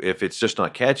review, if it's just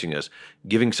not catching us,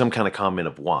 giving some kind of comment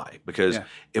of why. Because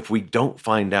if we don't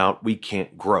find out, we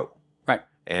can't grow. Right.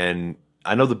 And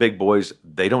I know the big boys,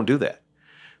 they don't do that.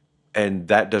 And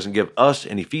that doesn't give us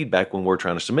any feedback when we're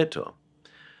trying to submit to them.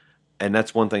 And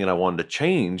that's one thing that I wanted to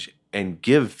change and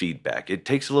give feedback. It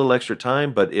takes a little extra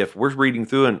time, but if we're reading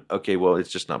through and, okay, well,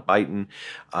 it's just not biting,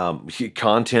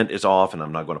 content is off and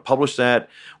I'm not going to publish that,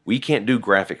 we can't do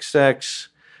graphic sex,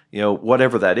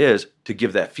 whatever that is, to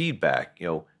give that feedback,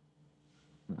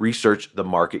 research the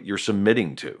market you're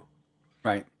submitting to.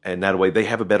 Right. And that way they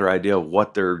have a better idea of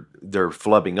what they're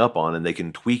flubbing up on, and they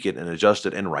can tweak it and adjust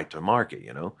it and write to market,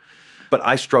 But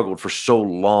I struggled for so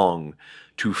long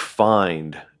to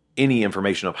find any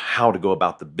information of how to go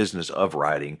about the business of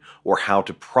writing or how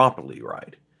to properly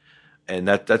write. And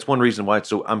that's one reason why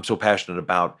I'm so passionate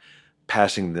about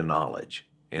passing the knowledge,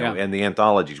 and the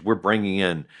anthologies. We're bringing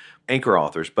in anchor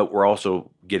authors, but we're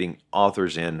also getting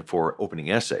authors in for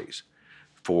opening essays,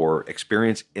 for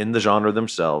experience in the genre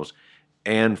themselves,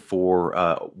 and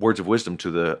for words of wisdom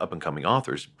to the up-and-coming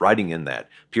authors, writing in that.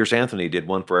 Pierce Anthony did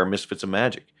one for our Misfits of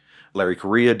Magic. Larry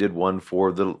Correia did one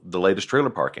for the latest Trailer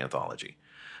Park anthology,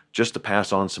 just to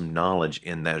pass on some knowledge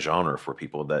in that genre for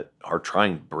people that are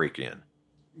trying to break in.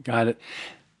 Got it.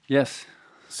 Yes.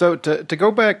 So to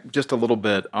go back just a little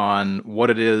bit on what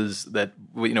it is that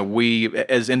we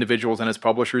as individuals and as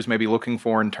publishers may be looking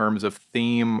for in terms of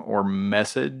theme or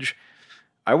message,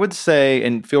 I would say,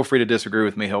 and feel free to disagree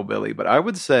with me, Hillbilly, but I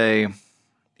would say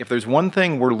if there's one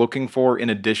thing we're looking for in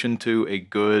addition to a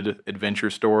good adventure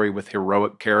story with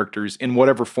heroic characters in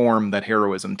whatever form that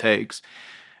heroism takes,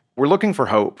 we're looking for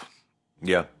hope.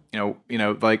 Yeah.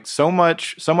 Like so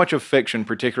much of fiction,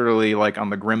 particularly like on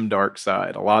the grim dark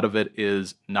side, a lot of it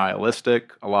is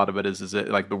nihilistic. A lot of it is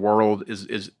like the world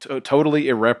is totally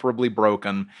irreparably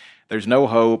broken. There's no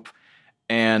hope.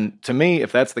 And to me,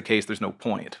 if that's the case, there's no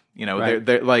point. Right.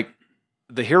 They're like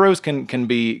the heroes can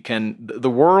the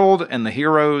world and the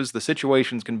heroes, the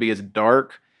situations can be as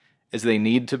dark as they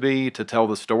need to be to tell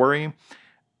the story.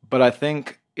 But I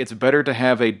think it's better to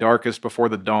have a darkest before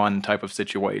the dawn type of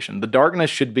situation. The darkness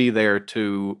should be there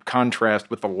to contrast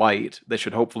with the light that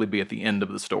should hopefully be at the end of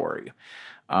the story.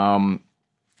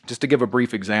 Just to give a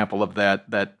brief example of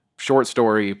that short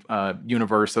story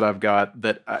universe that I've got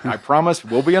that I promise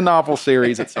will be a novel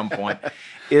series at some point.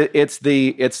 It's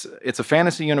a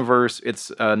fantasy universe.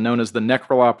 It's known as the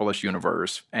Necrolopolis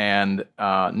universe, and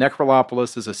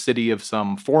Necrolopolis is a city of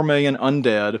some 4 million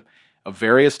undead of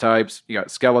various types. You got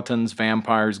skeletons,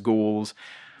 vampires, ghouls,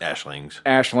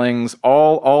 ashlings,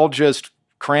 all just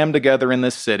crammed together in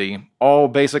this city, all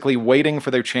basically waiting for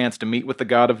their chance to meet with the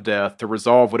god of death to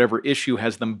resolve whatever issue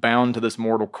has them bound to this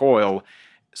mortal coil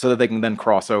so that they can then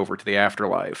cross over to the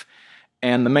afterlife.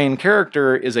 And the main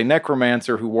character is a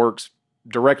necromancer who works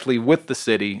directly with the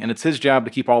city, and it's his job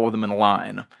to keep all of them in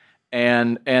line.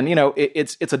 And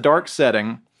it's a dark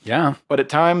setting. Yeah. But at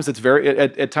times it's very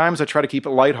at times I try to keep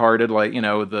it lighthearted. Like,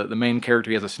 the main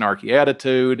character, he has a snarky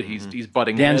attitude. He's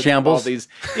butting Dan heads with all Shambles. these.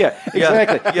 Yeah,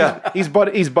 exactly. Yeah.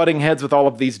 He's butting heads with all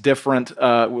of these different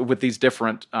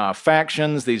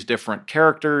factions, these different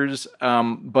characters.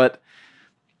 But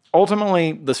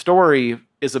ultimately, the story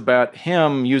is about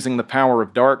him using the power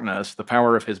of darkness, the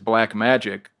power of his black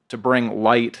magic, to bring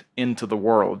light into the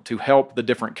world, to help the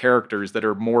different characters that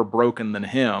are more broken than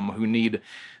him, who need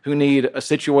a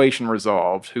situation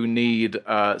resolved, who need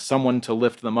someone to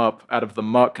lift them up out of the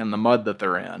muck and the mud that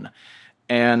they're in.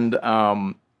 And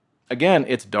again,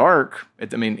 it's dark.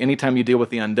 Anytime you deal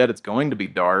with the undead, it's going to be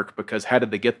dark, because how did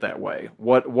they get that way?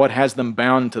 What has them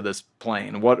bound to this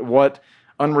plane? What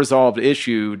unresolved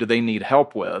issue do they need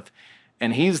help with?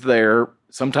 And he's there.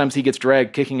 Sometimes he gets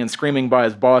dragged kicking and screaming by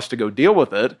his boss to go deal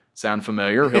with it. Sound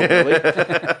familiar?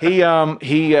 He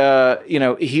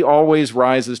always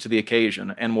rises to the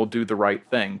occasion and will do the right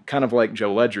thing, kind of like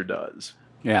Joe Ledger does.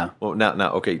 Yeah. Well,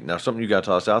 now something you got to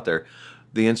toss out there.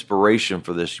 The inspiration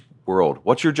for this world.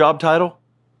 What's your job title?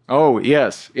 Oh,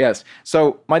 yes.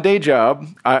 So my day job,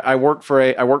 I work for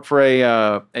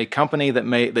a company that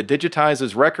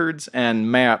digitizes records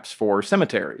and maps for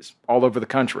cemeteries all over the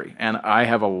country, and I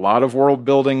have a lot of world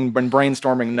building and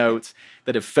brainstorming notes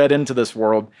that have fed into this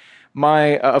world.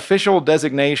 My official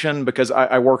designation, because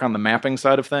I work on the mapping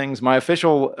side of things, my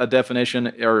official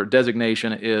definition or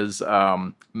designation is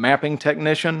mapping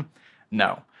technician.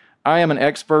 No. I am an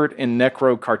expert in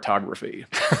necrocartography.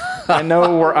 I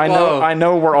know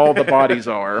where all the bodies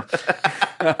are.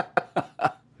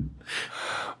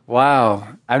 Wow.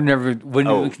 Wouldn't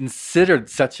even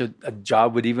considered such a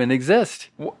job would even exist.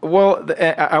 Well,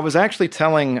 I was actually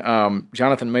telling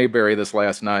Jonathan Mayberry this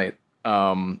last night.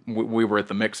 We were at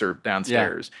the mixer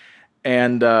downstairs. Yeah.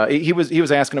 And he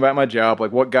was asking about my job,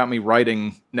 like what got me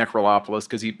writing Necrolopolis,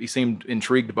 because he seemed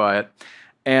intrigued by it.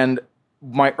 And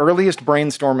my earliest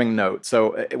brainstorming note.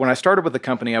 So when I started with the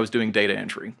company, I was doing data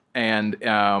entry, and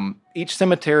each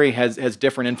cemetery has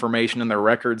different information in their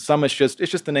records. Some it's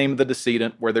just the name of the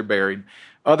decedent, where they're buried.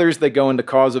 Others, they go into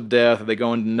cause of death. They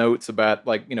go into notes about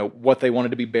what they wanted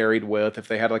to be buried with. If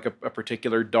they had like a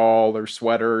particular doll or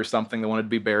sweater or something they wanted to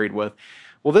be buried with.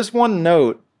 Well, this one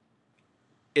note,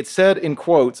 it said in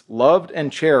quotes, "loved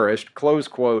and cherished," close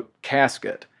quote,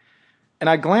 casket. And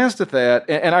I glanced at that,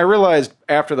 and I realized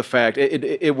after the fact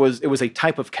it was a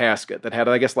type of casket that had,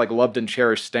 I guess, like "loved and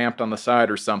cherished" stamped on the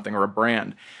side or something, or a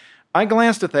brand. I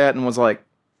glanced at that and was like,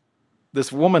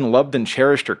 "This woman loved and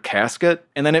cherished her casket."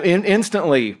 And then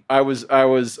instantly, I was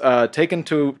taken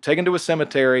to a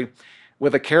cemetery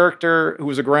with a character who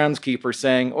was a groundskeeper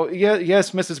saying, "Oh,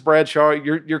 yes, Mrs. Bradshaw,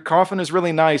 your coffin is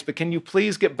really nice, but can you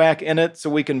please get back in it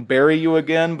so we can bury you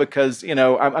again? Because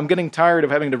I'm getting tired of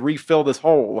having to refill this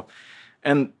hole."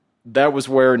 And that was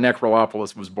where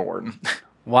Necrolopolis was born.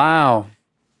 Wow.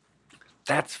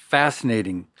 That's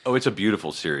fascinating. Oh, it's a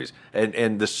beautiful series.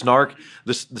 And the snark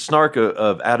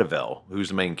of Adavel, who's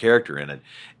the main character in it,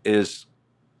 is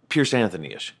Pierce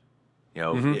Anthony-ish.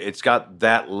 It's got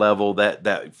that level,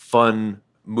 that fun,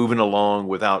 moving along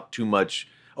without too much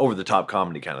over-the-top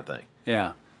comedy kind of thing.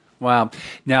 Yeah. Wow.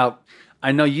 Now,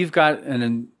 I know you've got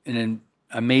an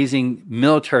amazing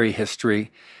military history.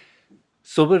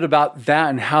 So a bit about that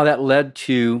and how that led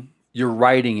to your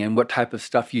writing and what type of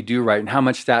stuff you do write and how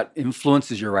much that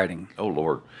influences your writing. Oh,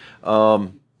 Lord.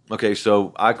 Okay,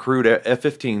 so I crewed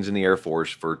F-15s in the Air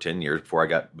Force for 10 years before I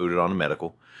got booted on to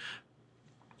medical.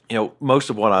 Most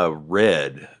of what I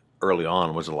read early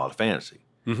on was a lot of fantasy.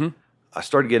 Mm-hmm. I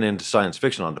started getting into science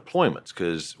fiction on deployments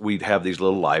because we'd have these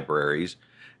little libraries,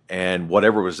 and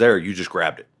whatever was there, you just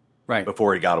grabbed it right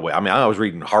before it got away. I was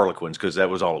reading Harlequins because that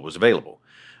was all that was available.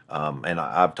 And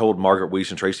I've told Margaret Weiss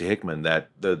and Tracy Hickman that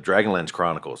the Dragonlance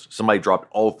Chronicles, somebody dropped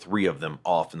all 3 of them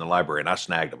off in the library, and I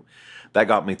snagged them. That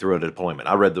got me through a deployment.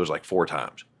 I read those like 4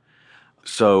 times.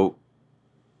 So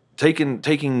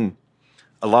taking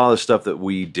a lot of the stuff that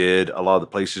we did, a lot of the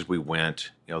places we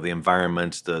went, the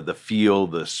environments, the feel,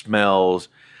 the smells,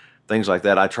 things like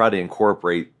that, I try to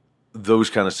incorporate those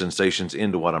kind of sensations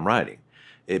into what I'm writing.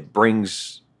 It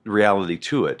brings reality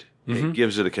to it. Mm-hmm. It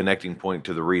gives it a connecting point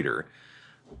to the reader.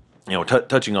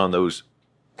 Touching on those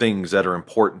things that are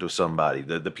important to somebody,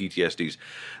 the PTSDs.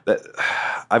 That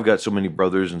I've got so many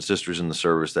brothers and sisters in the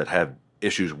service that have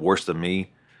issues worse than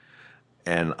me,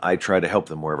 and I try to help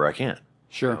them wherever I can.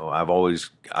 Sure.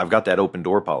 I've got that open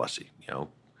door policy.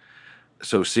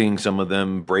 So seeing some of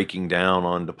them breaking down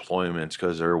on deployments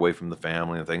because they're away from the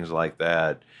family and things like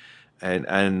that,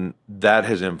 and that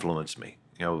has influenced me.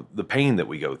 The pain that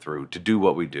we go through to do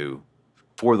what we do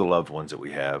for the loved ones that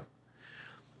we have.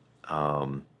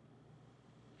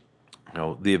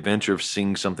 the adventure of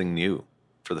seeing something new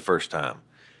for the first time.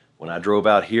 When I drove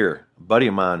out here, a buddy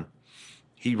of mine,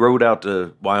 he rode out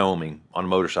to Wyoming on a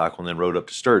motorcycle and then rode up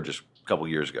to Sturgis a couple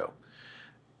years ago.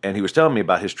 And he was telling me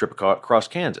about his trip across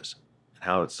Kansas and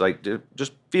how it's like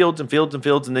just fields and fields and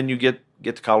fields, and then you get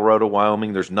to Colorado,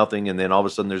 Wyoming, there's nothing, and then all of a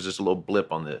sudden there's this little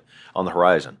blip on the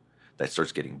horizon that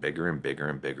starts getting bigger and bigger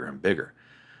and bigger and bigger.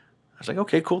 I was like,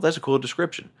 okay, cool, that's a cool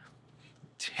description.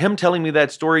 Him telling me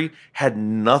that story had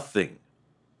nothing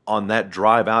on that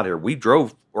drive out here.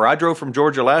 I drove from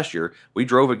Georgia last year. We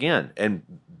drove again, and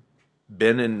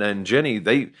Ben and Jenny,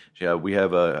 we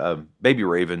have a baby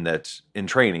raven that's in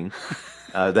training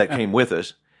that came with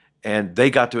us, and they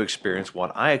got to experience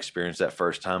what I experienced that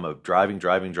first time of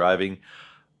driving.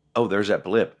 Oh, there's that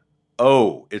blip.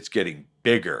 Oh, it's getting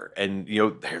bigger, and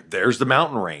there's the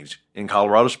mountain range in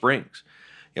Colorado Springs.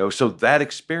 So that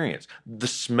experience, the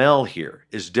smell here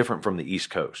is different from the East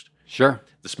Coast. Sure.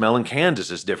 The smell in Kansas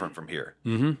is different from here.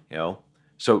 Mm-hmm.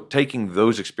 So taking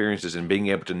those experiences and being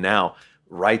able to now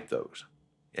write those,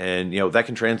 and that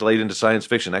can translate into science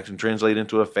fiction, that can translate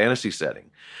into a fantasy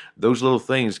setting. Those little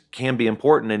things can be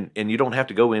important, and you don't have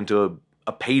to go into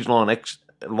a page-long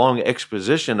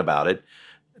exposition about it.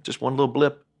 Just one little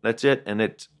blip, that's it, and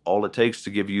it's all it takes to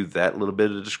give you that little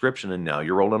bit of description, and now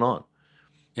you're rolling on.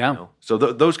 Yeah. So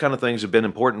those kind of things have been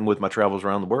important with my travels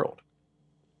around the world.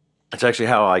 It's actually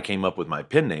how I came up with my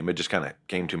pen name. It just kind of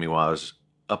came to me while I was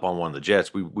up on one of the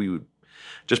jets. We would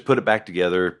just put it back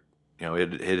together.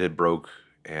 It had broke,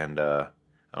 and I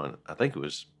think it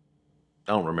was,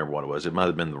 I don't remember what it was. It might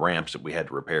have been the ramps that we had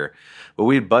to repair. But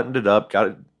we had buttoned it up, got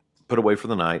it put away for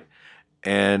the night,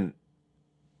 and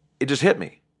it just hit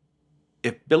me.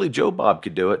 If Billy Joe Bob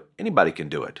could do it, anybody can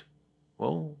do it.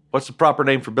 Well, what's the proper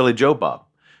name for Billy Joe Bob?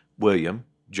 William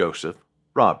Joseph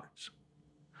Roberts.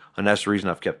 And that's the reason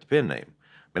I've kept the pen name.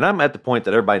 I mean, I'm at the point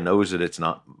that everybody knows that it's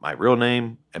not my real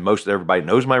name, and most everybody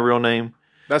knows my real name.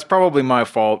 That's probably my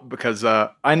fault because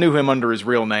I knew him under his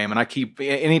real name, and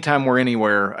anytime we're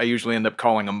anywhere, I usually end up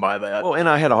calling him by that. Well, and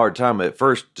I had a hard time at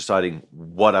first deciding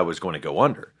what I was going to go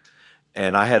under.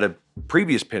 And I had a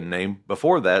previous pen name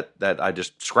before that I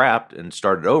just scrapped and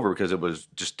started over because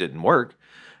just didn't work,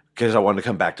 because I wanted to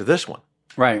come back to this one.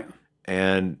 Right.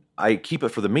 And I keep it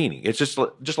for the meaning. It's just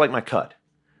like my cut.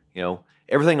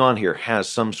 Everything on here has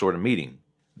some sort of meaning.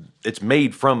 It's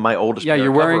made from my oldest. Yeah,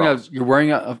 you're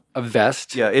wearing a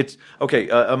vest. Yeah, it's okay.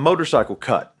 A motorcycle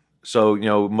cut. So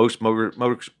most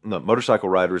motorcycle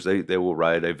riders they will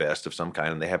ride a vest of some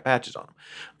kind and they have patches on them.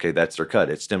 Okay, that's their cut.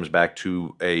 It stems back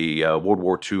to a World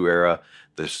War II era.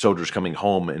 The soldiers coming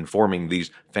home and forming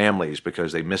these families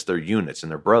because they missed their units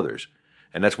and their brothers,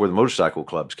 and that's where the motorcycle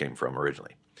clubs came from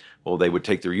originally. Well, they would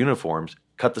take their uniforms,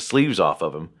 cut the sleeves off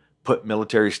of them, put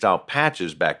military-style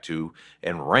patches back to,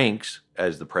 and ranks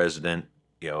as the president,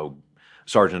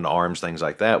 sergeant at arms, things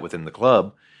like that within the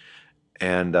club.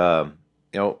 And,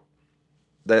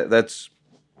 that's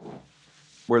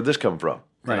where this come from.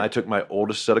 Right. And I took my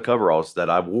oldest set of coveralls that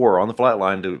I wore on the flat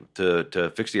line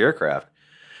to fix the aircraft,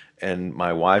 and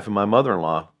my wife and my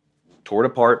mother-in-law tore it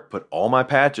apart, put all my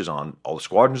patches on, all the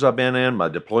squadrons I've been in, my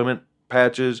deployment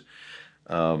patches,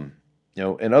 and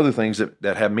other things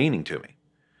that have meaning to me.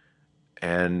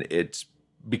 And it's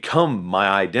become my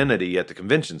identity at the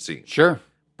convention scene. Sure.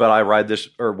 But I wear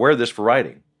this for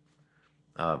writing.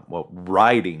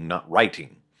 Writing, not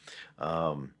writing.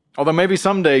 Although maybe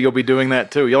someday you'll be doing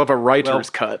that too. You'll have a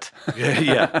writer's cut.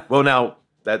 Yeah. Well, now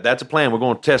that's a plan. We're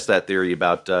going to test that theory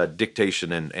about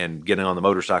dictation and getting on the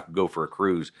motorcycle, go for a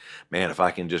cruise. Man, if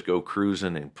I can just go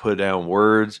cruising and put down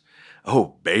words,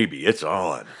 oh baby, it's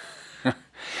on.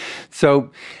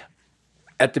 So,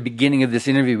 at the beginning of this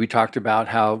interview, we talked about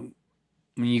how,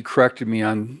 when you corrected me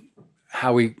on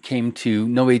how we came to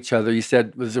know each other, you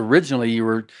said was originally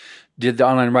did the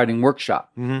online writing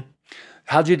workshop. Mm-hmm.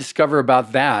 How did you discover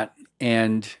about that,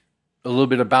 and a little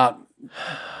bit about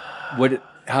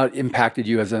how it impacted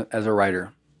you as a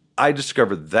writer? I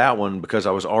discovered that one because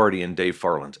I was already in Dave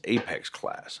Farland's Apex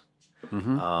class,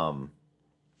 and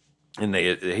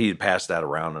he had passed that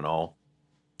around and all.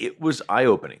 It was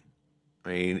eye-opening. I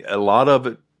mean, a lot of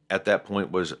it at that point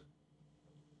was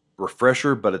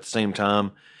refresher, but at the same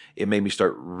time, it made me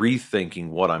start rethinking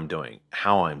what I'm doing,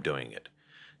 how I'm doing it.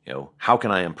 How can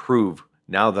I improve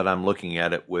now that I'm looking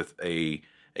at it with a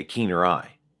keener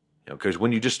eye? Because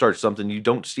when you just start something, you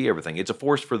don't see everything. It's a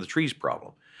forest for the trees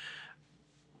problem.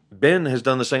 Ben has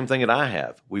done the same thing that I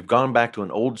have. We've gone back to an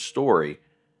old story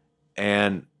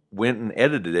and went and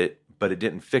edited it, but it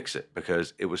didn't fix it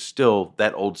because it was still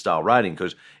that old style writing,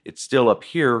 because it's still up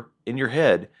here in your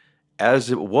head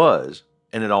as it was,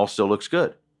 and it all still looks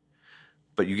good.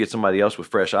 But you get somebody else with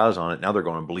fresh eyes on it, now they're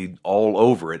going to bleed all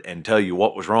over it and tell you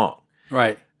what was wrong.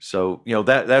 Right. So,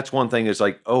 that's one thing is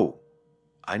like, oh,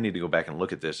 I need to go back and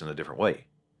look at this in a different way.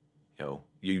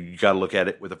 You got to look at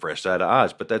it with a fresh set of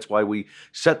eyes. But that's why we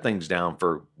set things down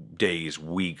for days,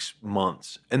 weeks,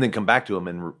 months, and then come back to them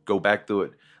and go back through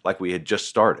it like we had just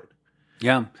started.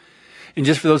 Yeah. And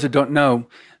just for those that don't know,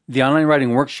 the online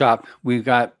writing workshop, we've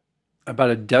got about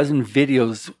a dozen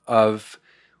videos of,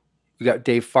 we got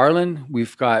Dave Farland,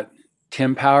 we've got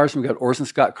Tim Powers, we've got Orson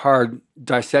Scott Card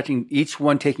dissecting each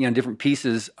one, taking on different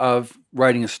pieces of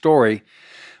writing a story.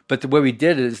 But the way we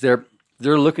did it is they're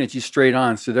looking at you straight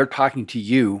on. So they're talking to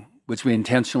you, which we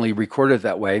intentionally recorded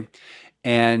that way.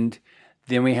 And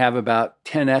then we have about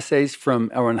 10 essays from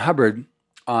L. Ron Hubbard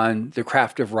on the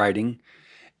craft of writing.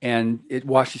 And it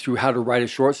walks you through how to write a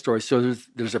short story. So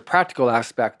there's a practical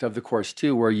aspect of the course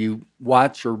too, where you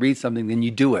watch or read something, then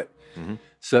you do it. Mm-hmm.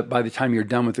 So that by the time you're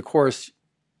done with the course,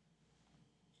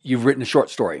 you've written a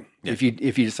short story. Yeah. If you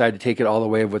decide to take it all the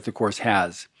way of what the course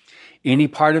has. Any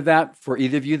part of that for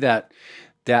either of you that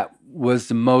was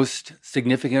the most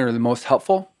significant or the most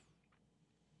helpful?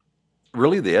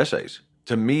 Really, the essays.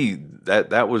 To me,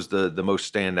 that was the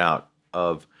most standout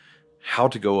of how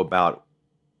to go about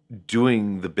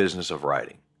doing the business of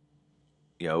writing.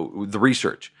 The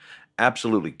research.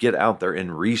 Absolutely, get out there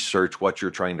and research what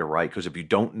you're trying to write, because if you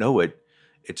don't know it,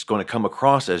 it's going to come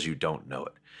across as you don't know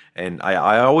it. And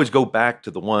I always go back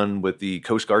to the one with the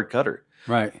Coast Guard cutter.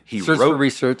 Right. Search for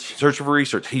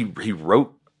research. He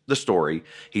wrote the story.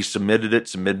 He submitted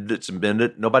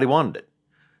it. Nobody wanted it.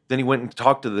 Then he went and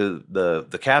talked to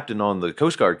the captain on the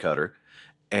Coast Guard cutter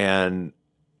and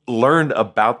learned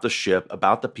about the ship,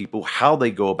 about the people, how they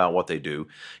go about what they do.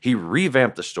 He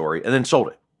revamped the story and then sold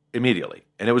it immediately.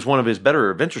 And it was one of his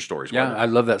better adventure stories. Yeah, I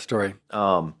love that story.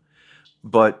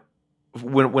 But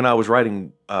when I was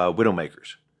writing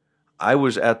Widowmakers, I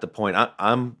was at the point,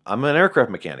 I'm an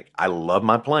aircraft mechanic. I love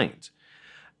my planes.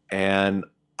 And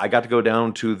I got to go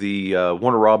down to the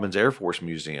Warner Robins Air Force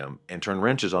Museum and turn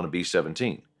wrenches on a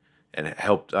B-17. And it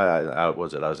helped, I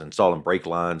was installing brake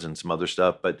lines and some other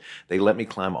stuff, but they let me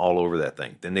climb all over that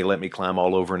thing. Then they let me climb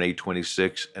all over an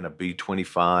A-26 and a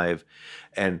B-25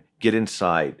 and get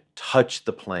inside, touch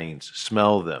the planes,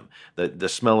 smell them. The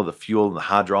smell of the fuel and the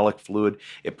hydraulic fluid,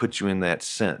 it puts you in that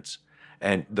sense.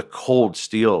 And the cold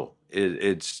steel,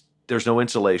 there's no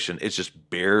insulation. It's just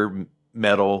bare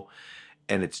metal,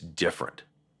 and it's different,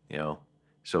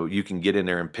 So you can get in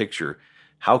there and picture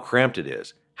how cramped it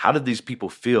is. How did these people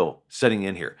feel sitting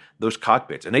in here? Those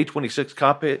cockpits, an A-26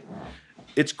 cockpit,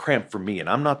 it's cramped for me, and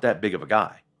I'm not that big of a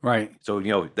guy. Right. So,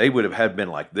 they would have been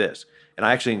like this. And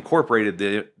I actually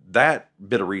incorporated that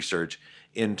bit of research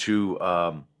into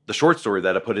the short story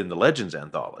that I put in the Legends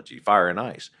anthology, Fire and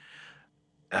Ice.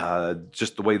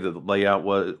 Just the way the layout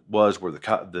was where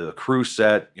the crew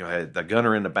set, had the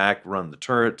gunner in the back run the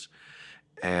turrets,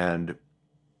 and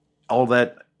all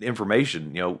that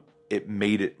information, it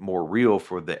made it more real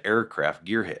for the aircraft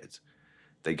gearheads.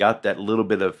 They got that little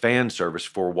bit of fan service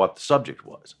for what the subject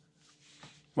was.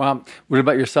 Well, what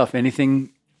about yourself?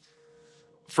 Anything?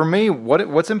 For me,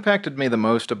 what's impacted me the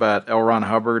most about L. Ron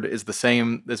Hubbard is the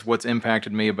same as what's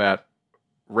impacted me about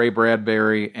Ray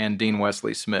Bradbury and Dean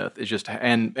Wesley Smith. Is just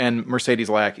and Mercedes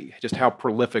Lackey, just how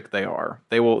prolific they are.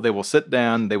 They will sit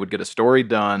down. They would get a story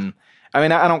done. I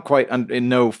mean, I don't quite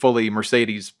know fully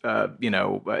Mercedes,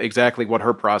 exactly what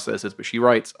her process is, but she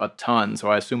writes a ton. So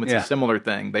I assume it's a similar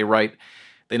thing. They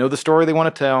know the story they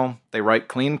want to tell. They write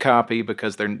clean copy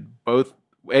because they're both,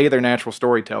 A, they're natural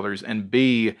storytellers, and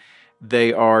B,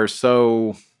 they are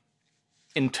so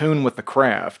in tune with the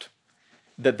craft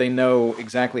that they know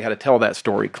exactly how to tell that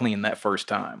story clean that first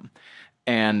time.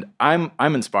 And I'm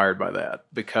inspired by that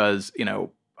because,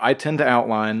 I tend to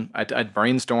outline, I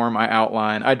brainstorm, I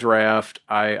outline, I draft,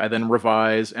 I then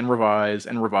revise and revise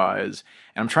and revise.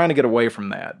 And I'm trying to get away from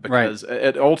that because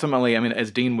it ultimately, as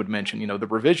Dean would mention, the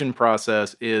revision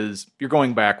process is you're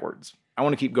going backwards. I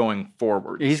want to keep going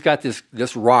forward. He's got this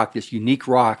rock, this unique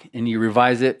rock, and you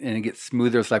revise it and it gets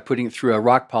smoother. It's like putting it through a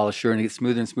rock polisher and it gets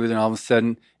smoother and smoother, and all of a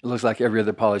sudden it looks like every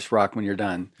other polished rock when you're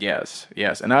done. Yes.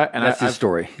 And that's his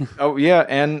story. Oh yeah,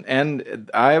 and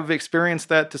I've experienced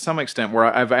that to some extent where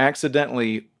I've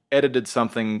accidentally edited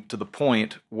something to the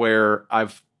point where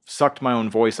I've sucked my own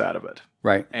voice out of it.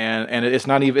 Right. And it's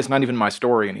not even my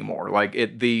story anymore. Like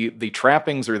the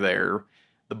trappings are there,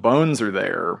 the bones are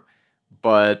there,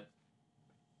 but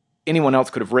anyone else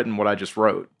could have written what I just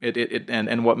wrote.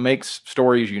 And what makes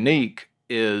stories unique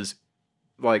is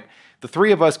like the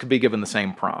three of us could be given the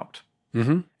same prompt.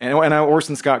 And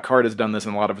Orson Scott Card has done this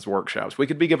in a lot of his workshops. We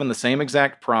could be given the same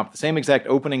exact prompt, the same exact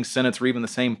opening sentence, or even the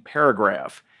same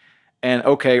paragraph, and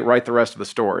okay, write the rest of the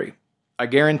story. I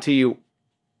guarantee you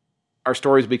our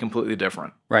stories be completely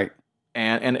different. Right.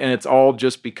 And it's all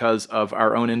just because of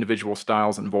our own individual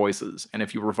styles and voices. And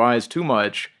if you revise too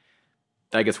much,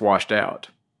 that gets washed out.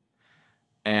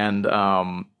 And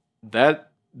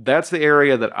that's the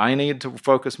area that I need to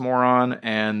focus more on.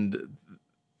 And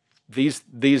these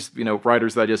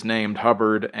writers that I just named,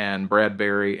 Hubbard and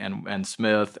Bradbury and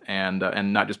Smith, and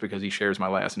not just because he shares my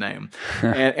last name,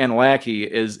 and Lackey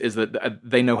is that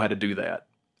they know how to do that.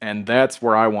 And that's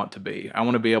where I want to be. I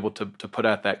want to be able to put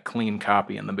out that clean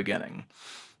copy in the beginning.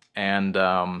 And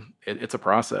it's a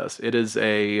process. It is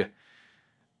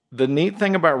the neat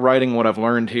thing about writing, what I've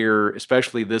learned here,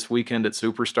 especially this weekend at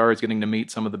Superstar, is getting to meet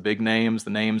some of the big names, the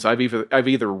names I've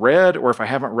either read, or if I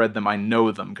haven't read them, I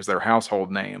know them because they're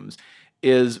household names,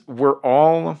 is we're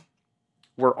all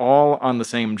on the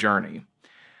same journey.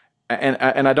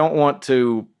 And I don't want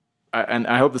to, and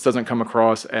I hope this doesn't come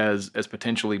across as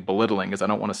potentially belittling, as I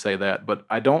don't want to say that, but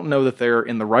I don't know that they're,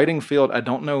 in the writing field, I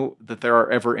don't know that there are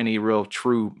ever any real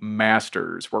true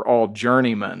masters. We're all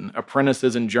journeymen,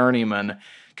 apprentices and journeymen,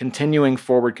 continuing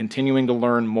forward, continuing to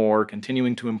learn more,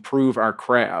 continuing to improve our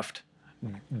craft.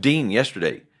 Dean,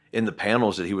 yesterday, in the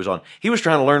panels that he was on, he was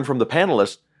trying to learn from the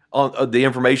panelists on the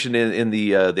information in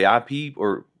the IP,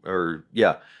 or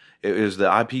it was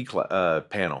the IP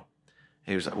panel.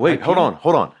 He was like, wait, IP? hold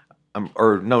on.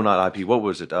 No, not IP. What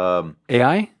was it?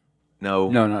 AI?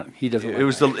 No, he doesn't. It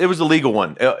was the legal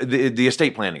one, the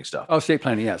estate planning stuff. Oh, estate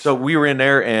planning, yes. So we were in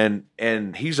there,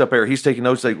 and he's up there. He's taking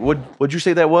notes. Like, what'd you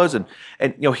say that was? And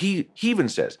he even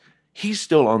says he's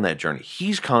still on that journey.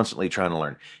 He's constantly trying to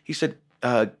learn. He said,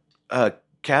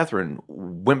 Catherine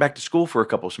went back to school for a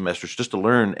couple of semesters just to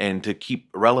learn and to keep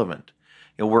relevant.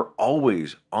 We're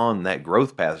always on that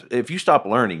growth path. If you stop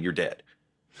learning, you're dead.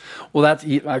 Well,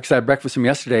 like I had breakfast with him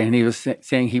yesterday, and he was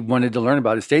saying he wanted to learn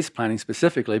about estates planning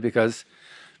specifically because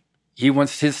he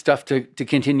wants his stuff to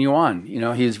continue on.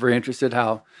 He was very interested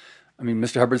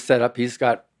Mr. Hubbard's set up, he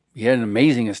had an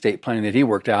amazing estate planning that he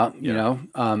worked out,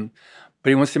 but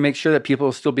he wants to make sure that people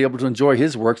will still be able to enjoy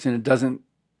his works, and it doesn't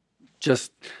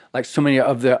just, like so many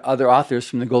of the other authors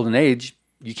from the Golden Age,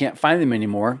 you can't find them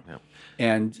anymore. Yeah.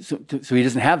 And so he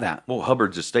doesn't have that. Well,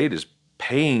 Hubbard's estate is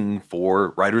paying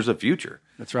for Writers of the Future.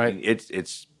 That's right.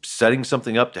 It's setting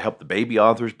something up to help the baby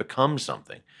authors become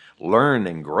something, learn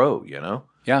and grow,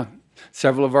 Yeah.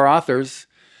 Several of our authors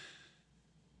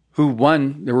who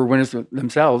were winners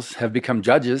themselves have become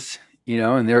judges,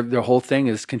 and their whole thing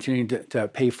is continuing to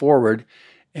pay forward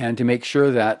and to make sure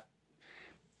that,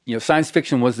 science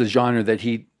fiction was the genre that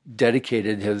he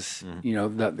dedicated his,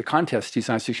 the contest to,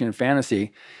 science fiction and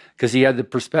fantasy, because he had the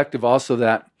perspective also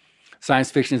that science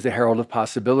fiction is the herald of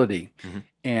possibility. Mm-hmm.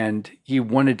 And he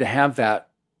wanted to have that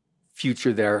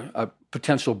future there, a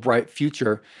potential bright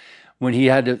future. When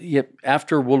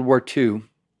after World War II,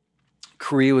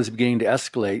 Korea was beginning to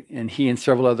escalate, and he and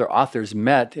several other authors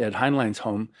met at Heinlein's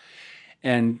home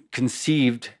and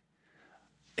conceived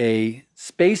a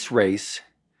space race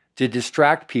to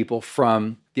distract people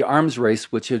from the arms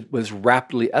race, which was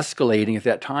rapidly escalating at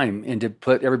that time, and to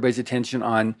put everybody's attention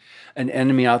on an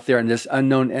enemy out there, and this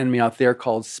unknown enemy out there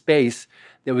called space,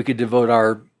 that we could devote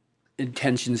our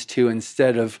intentions to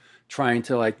instead of trying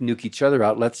to nuke each other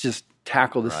out. Let's just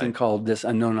tackle this thing called this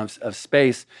unknown of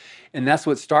space. And that's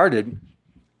what started.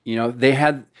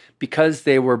 Because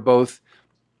they were both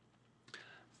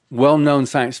well-known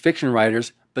science fiction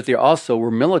writers, but they also were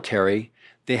military,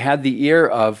 they had the ear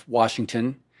of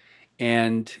Washington,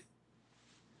 and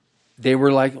they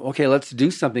were like, okay, let's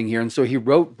do something here. And so he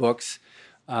wrote books.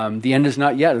 The End Is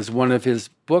Not Yet is one of his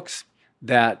books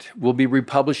that we'll be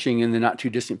republishing in the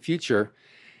not-too-distant future.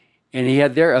 And he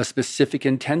had there a specific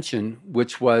intention,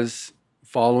 which was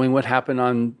following what happened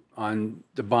on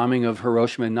the bombing of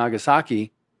Hiroshima and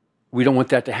Nagasaki. We don't want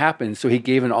that to happen. So he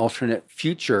gave an alternate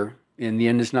future in The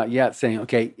End Is Not Yet, saying,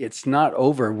 okay, it's not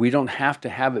over. We don't have to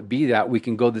have it be that. We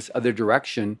can go this other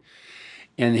direction.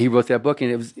 And he wrote that book, and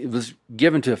it was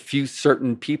given to a few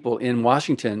certain people in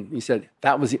Washington. He said,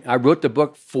 I wrote the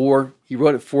book he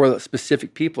wrote it for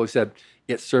specific people. He said,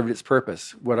 it served its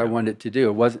purpose, what I wanted it to do.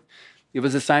 It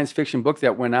was a science fiction book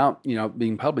that went out,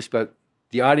 being published, but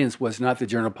the audience was not the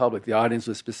general public. The audience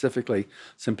was specifically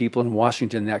some people in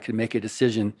Washington that could make a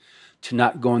decision to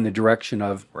not go in the direction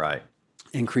of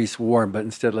increased war, but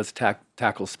instead let's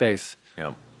tackle space.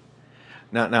 Yeah.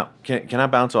 Now, can I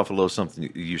bounce off a little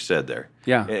something you said there?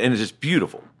 Yeah. And it's just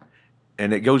beautiful.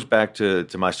 And it goes back to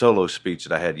my solo speech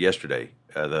that I had yesterday,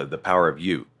 the power of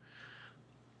you.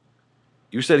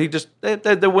 You said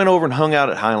they went over and hung out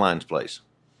at Highline's place.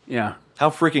 Yeah. How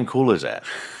freaking cool is that?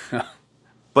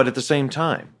 But at the same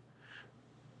time,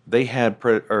 they had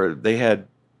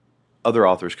other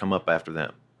authors come up after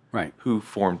them, Right. who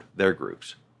formed their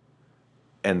groups,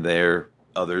 and their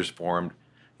others formed.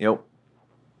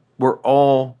 We're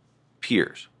all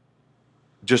peers.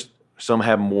 Just some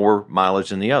have more mileage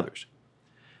than the others,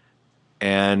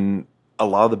 and a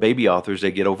lot of the baby authors,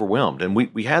 they get overwhelmed, and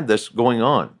we had this going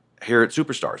on here at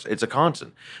Superstars. It's a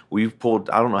constant. We've pulled,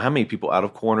 I don't know how many people out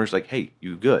of corners, like, hey,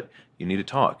 you good? You need to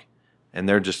talk. And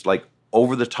they're just like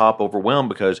over the top overwhelmed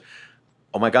because,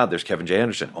 oh my God, there's Kevin J.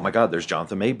 Anderson. Oh my God, there's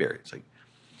Jonathan Mayberry. It's like,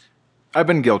 I've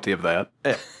been guilty of that.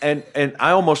 and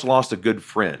I almost lost a good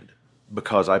friend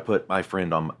because I put my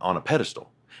friend on a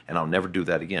pedestal, and I'll never do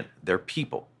that again. They're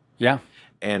people. Yeah.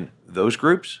 And those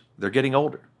groups, they're getting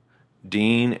older.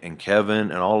 Dean and Kevin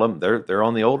and all of them, they're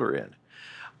on the older end.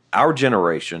 Our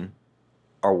generation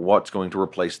are what's going to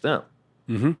replace them.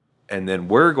 Mm-hmm. And then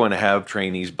we're going to have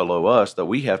trainees below us that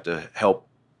we have to help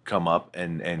come up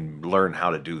and learn how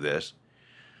to do this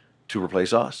to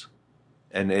replace us.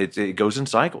 And it goes in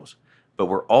cycles. But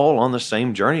we're all on the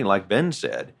same journey, like Ben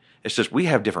said. It's just we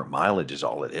have different mileage is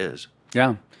all it is. Yeah.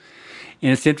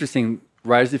 And it's interesting,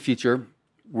 Rise of the Future,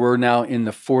 we're now in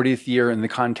the 40th year in the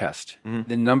contest. Mm-hmm.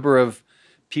 The number of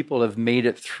people have made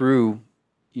it through,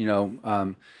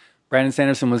 Brandon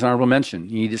Sanderson was an honorable mention.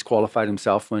 He disqualified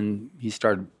himself when he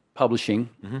started publishing,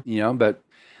 but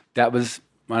that was,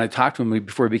 when I talked to him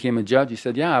before he became a judge, he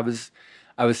said, yeah, I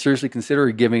was seriously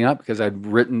considering giving up because I'd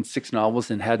written 6 novels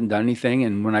and hadn't done anything.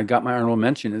 And when I got my honorable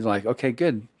mention, it was like, okay,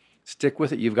 good. Stick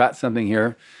with it. You've got something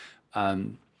here.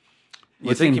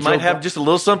 You think you might have just a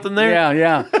little something there?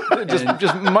 Yeah.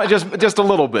 just a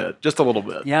little bit. Just a little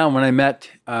bit. Yeah, when I met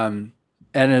at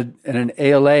an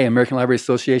ALA, American Library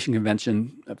Association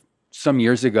convention some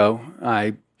years ago,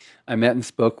 I met and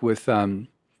spoke with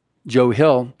Joe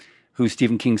Hill, who's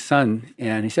Stephen King's son,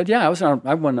 and he said, "Yeah,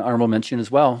 I won an honorable mention as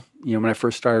well. When I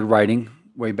first started writing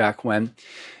way back when."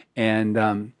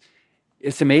 And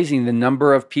it's amazing the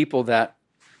number of people that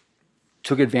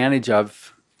took advantage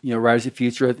of Rise of the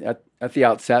Future at the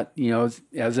outset,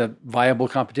 as a viable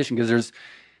competition. Because there's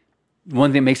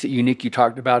one thing that makes it unique. You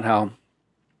talked about how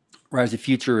Rise of the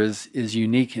Future is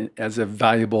unique as a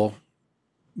valuable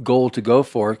goal to go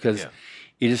for, because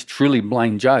it is truly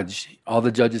blind judge. All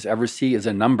the judges ever see is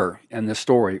a number and the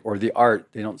story or the art.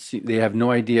 They have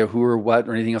no idea who or what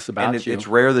or anything else about you. It's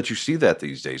rare that you see that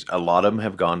these days. A lot of them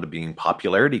have gone to being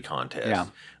popularity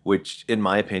contests, which in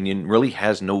my opinion really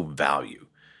has no value.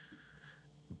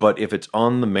 But if it's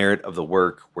on the merit of the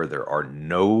work where there are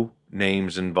no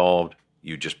names involved,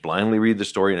 you just blindly read the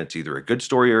story and it's either a good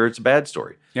story or it's a bad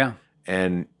story. Yeah.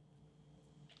 And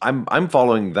I'm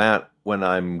following that when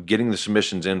I'm getting the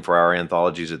submissions in for our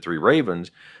anthologies at Three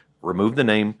Ravens. Remove the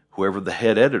name, whoever the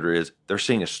head editor is, they're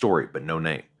seeing a story but no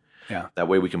name. Yeah. That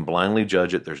way we can blindly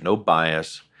judge it. There's no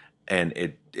bias, and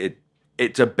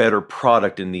it's a better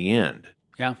product in the end.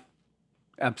 Yeah,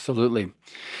 absolutely.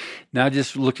 Now I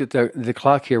just looked at the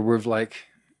clock here. We're like,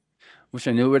 which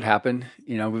I knew would happen.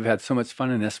 We've had so much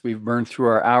fun in this. We've burned through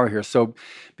our hour here. So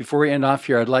before we end off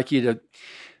here, I'd like you to,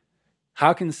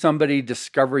 how can somebody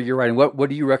discover your writing? What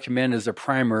do you recommend as a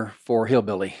primer for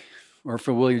Hillbilly or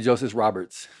for William Joseph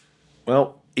Roberts?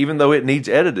 Well, even though it needs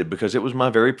edited because it was my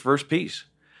very first piece,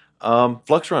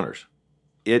 Flux Runners.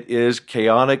 It is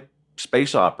chaotic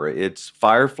space opera. It's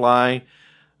Firefly,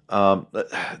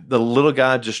 the little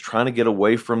guy just trying to get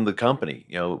away from the company,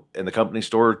 and the company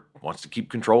store wants to keep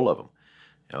control of him.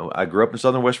 I grew up in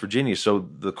Southern West Virginia, so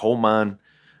the coal mine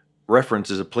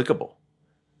reference is applicable.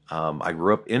 I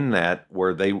grew up in that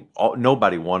where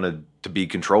nobody wanted to be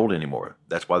controlled anymore.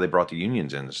 That's why they brought the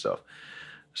unions in and stuff.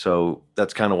 So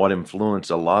that's kind of what influenced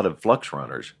a lot of Flux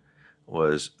Runners,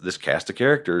 was this cast of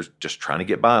characters just trying to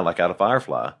get by like out of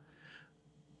Firefly.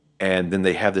 And then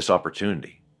they have this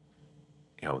opportunity.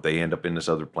 They end up in this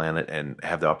other planet and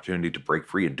have the opportunity to break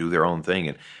free and do their own thing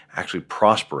and actually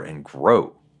prosper and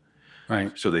grow.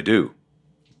 Right. So they do.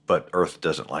 But Earth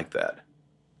doesn't like that.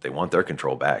 They want their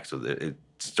control back. So that it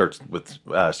starts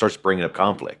bringing up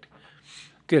conflict.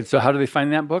 Good. So how do they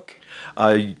find that book?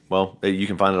 Well, you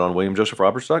can find it on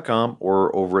WilliamJosephRoberts.com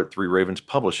or over at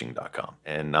ThreeRavensPublishing.com.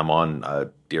 And I'm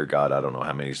on, dear God, I don't know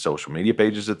how many social media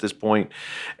pages at this point,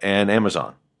 and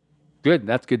Amazon. Good.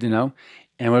 That's good to know.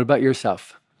 And what about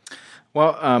yourself?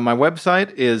 Well, my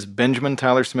website is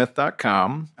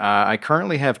BenjaminTylerSmith.com. I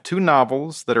currently have 2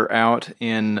 novels that are out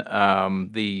in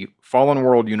the Fallen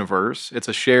World universe. It's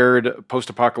a shared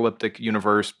post-apocalyptic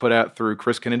universe put out through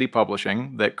Chris Kennedy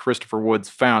Publishing that Christopher Woods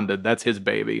founded. That's his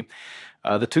baby.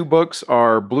 The two books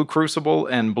are Blue Crucible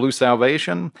and Blue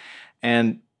Salvation.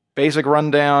 And basic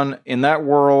rundown, in that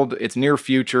world, it's near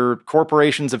future.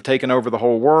 Corporations have taken over the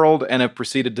whole world and have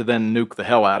proceeded to then nuke the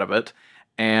hell out of it.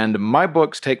 And my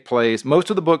books take place, most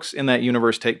of the books in that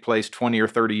universe take place 20 or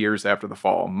 30 years after the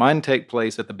fall. Mine take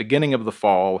place at the beginning of the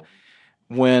fall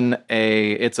when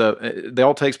they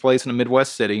all takes place in a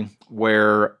Midwest city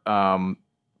where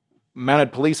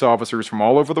mounted police officers from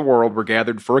all over the world were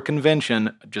gathered for a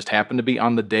convention, just happened to be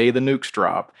on the day the nukes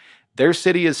drop. Their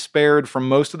city is spared from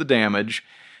most of the damage,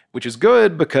 which is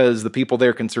good because the people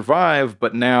there can survive,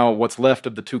 but now what's left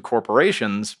of the two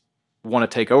corporations want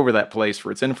to take over that place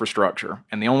for its infrastructure.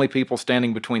 And the only people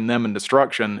standing between them and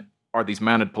destruction are these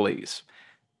mounted police.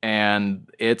 And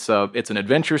it's an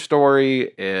adventure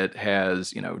story. It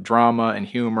has, drama and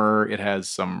humor. It has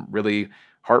some really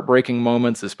heartbreaking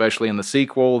moments, especially in the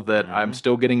sequel, that I'm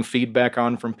still getting feedback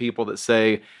on from people that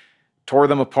say tore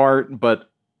them apart,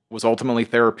 but was ultimately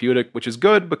therapeutic, which is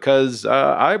good because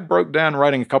I broke down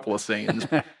writing a couple of scenes.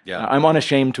 Yeah. I'm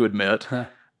unashamed to admit.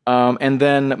 And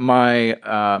then my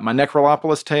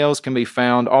Necrolopolis tales can be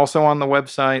found also on the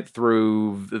website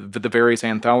through the various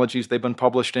anthologies they've been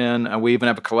published in. We even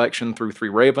have a collection through Three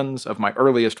Ravens of my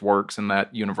earliest works in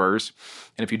that universe.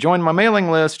 And if you join my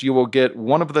mailing list, you will get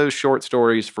one of those short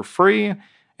stories for free.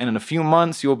 And in a few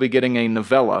months, you'll be getting a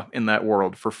novella in that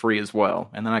world for free as well.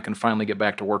 And then I can finally get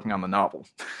back to working on the novel.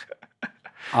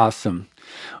 Awesome.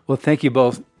 Well, thank you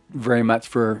both very much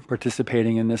for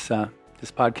participating in this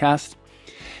podcast.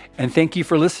 And thank you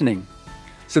for listening.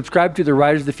 Subscribe to the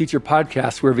Writers of the Future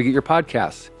podcast wherever you get your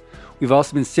podcasts. We've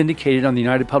also been syndicated on the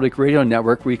United Public Radio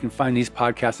Network where you can find these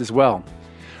podcasts as well.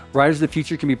 Writers of the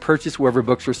Future can be purchased wherever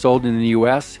books are sold in the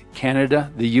US,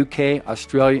 Canada, the UK,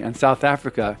 Australia, and South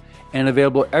Africa, and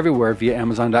available everywhere via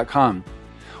Amazon.com.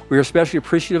 We are especially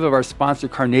appreciative of our sponsor,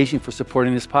 Carnation, for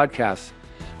supporting this podcast.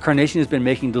 Carnation has been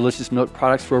making delicious milk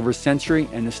products for over a century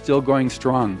and is still going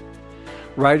strong.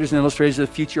 Writers and Illustrators of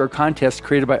the Future are contests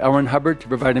created by L. Ron Hubbard to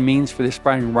provide a means for the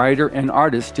aspiring writer and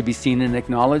artist to be seen and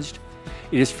acknowledged.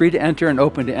 It is free to enter and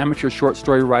open to amateur short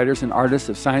story writers and artists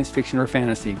of science fiction or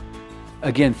fantasy.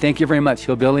 Again, thank you very much,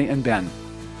 Hillbilly and Ben.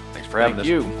 Thanks for having us.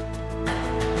 Thank you.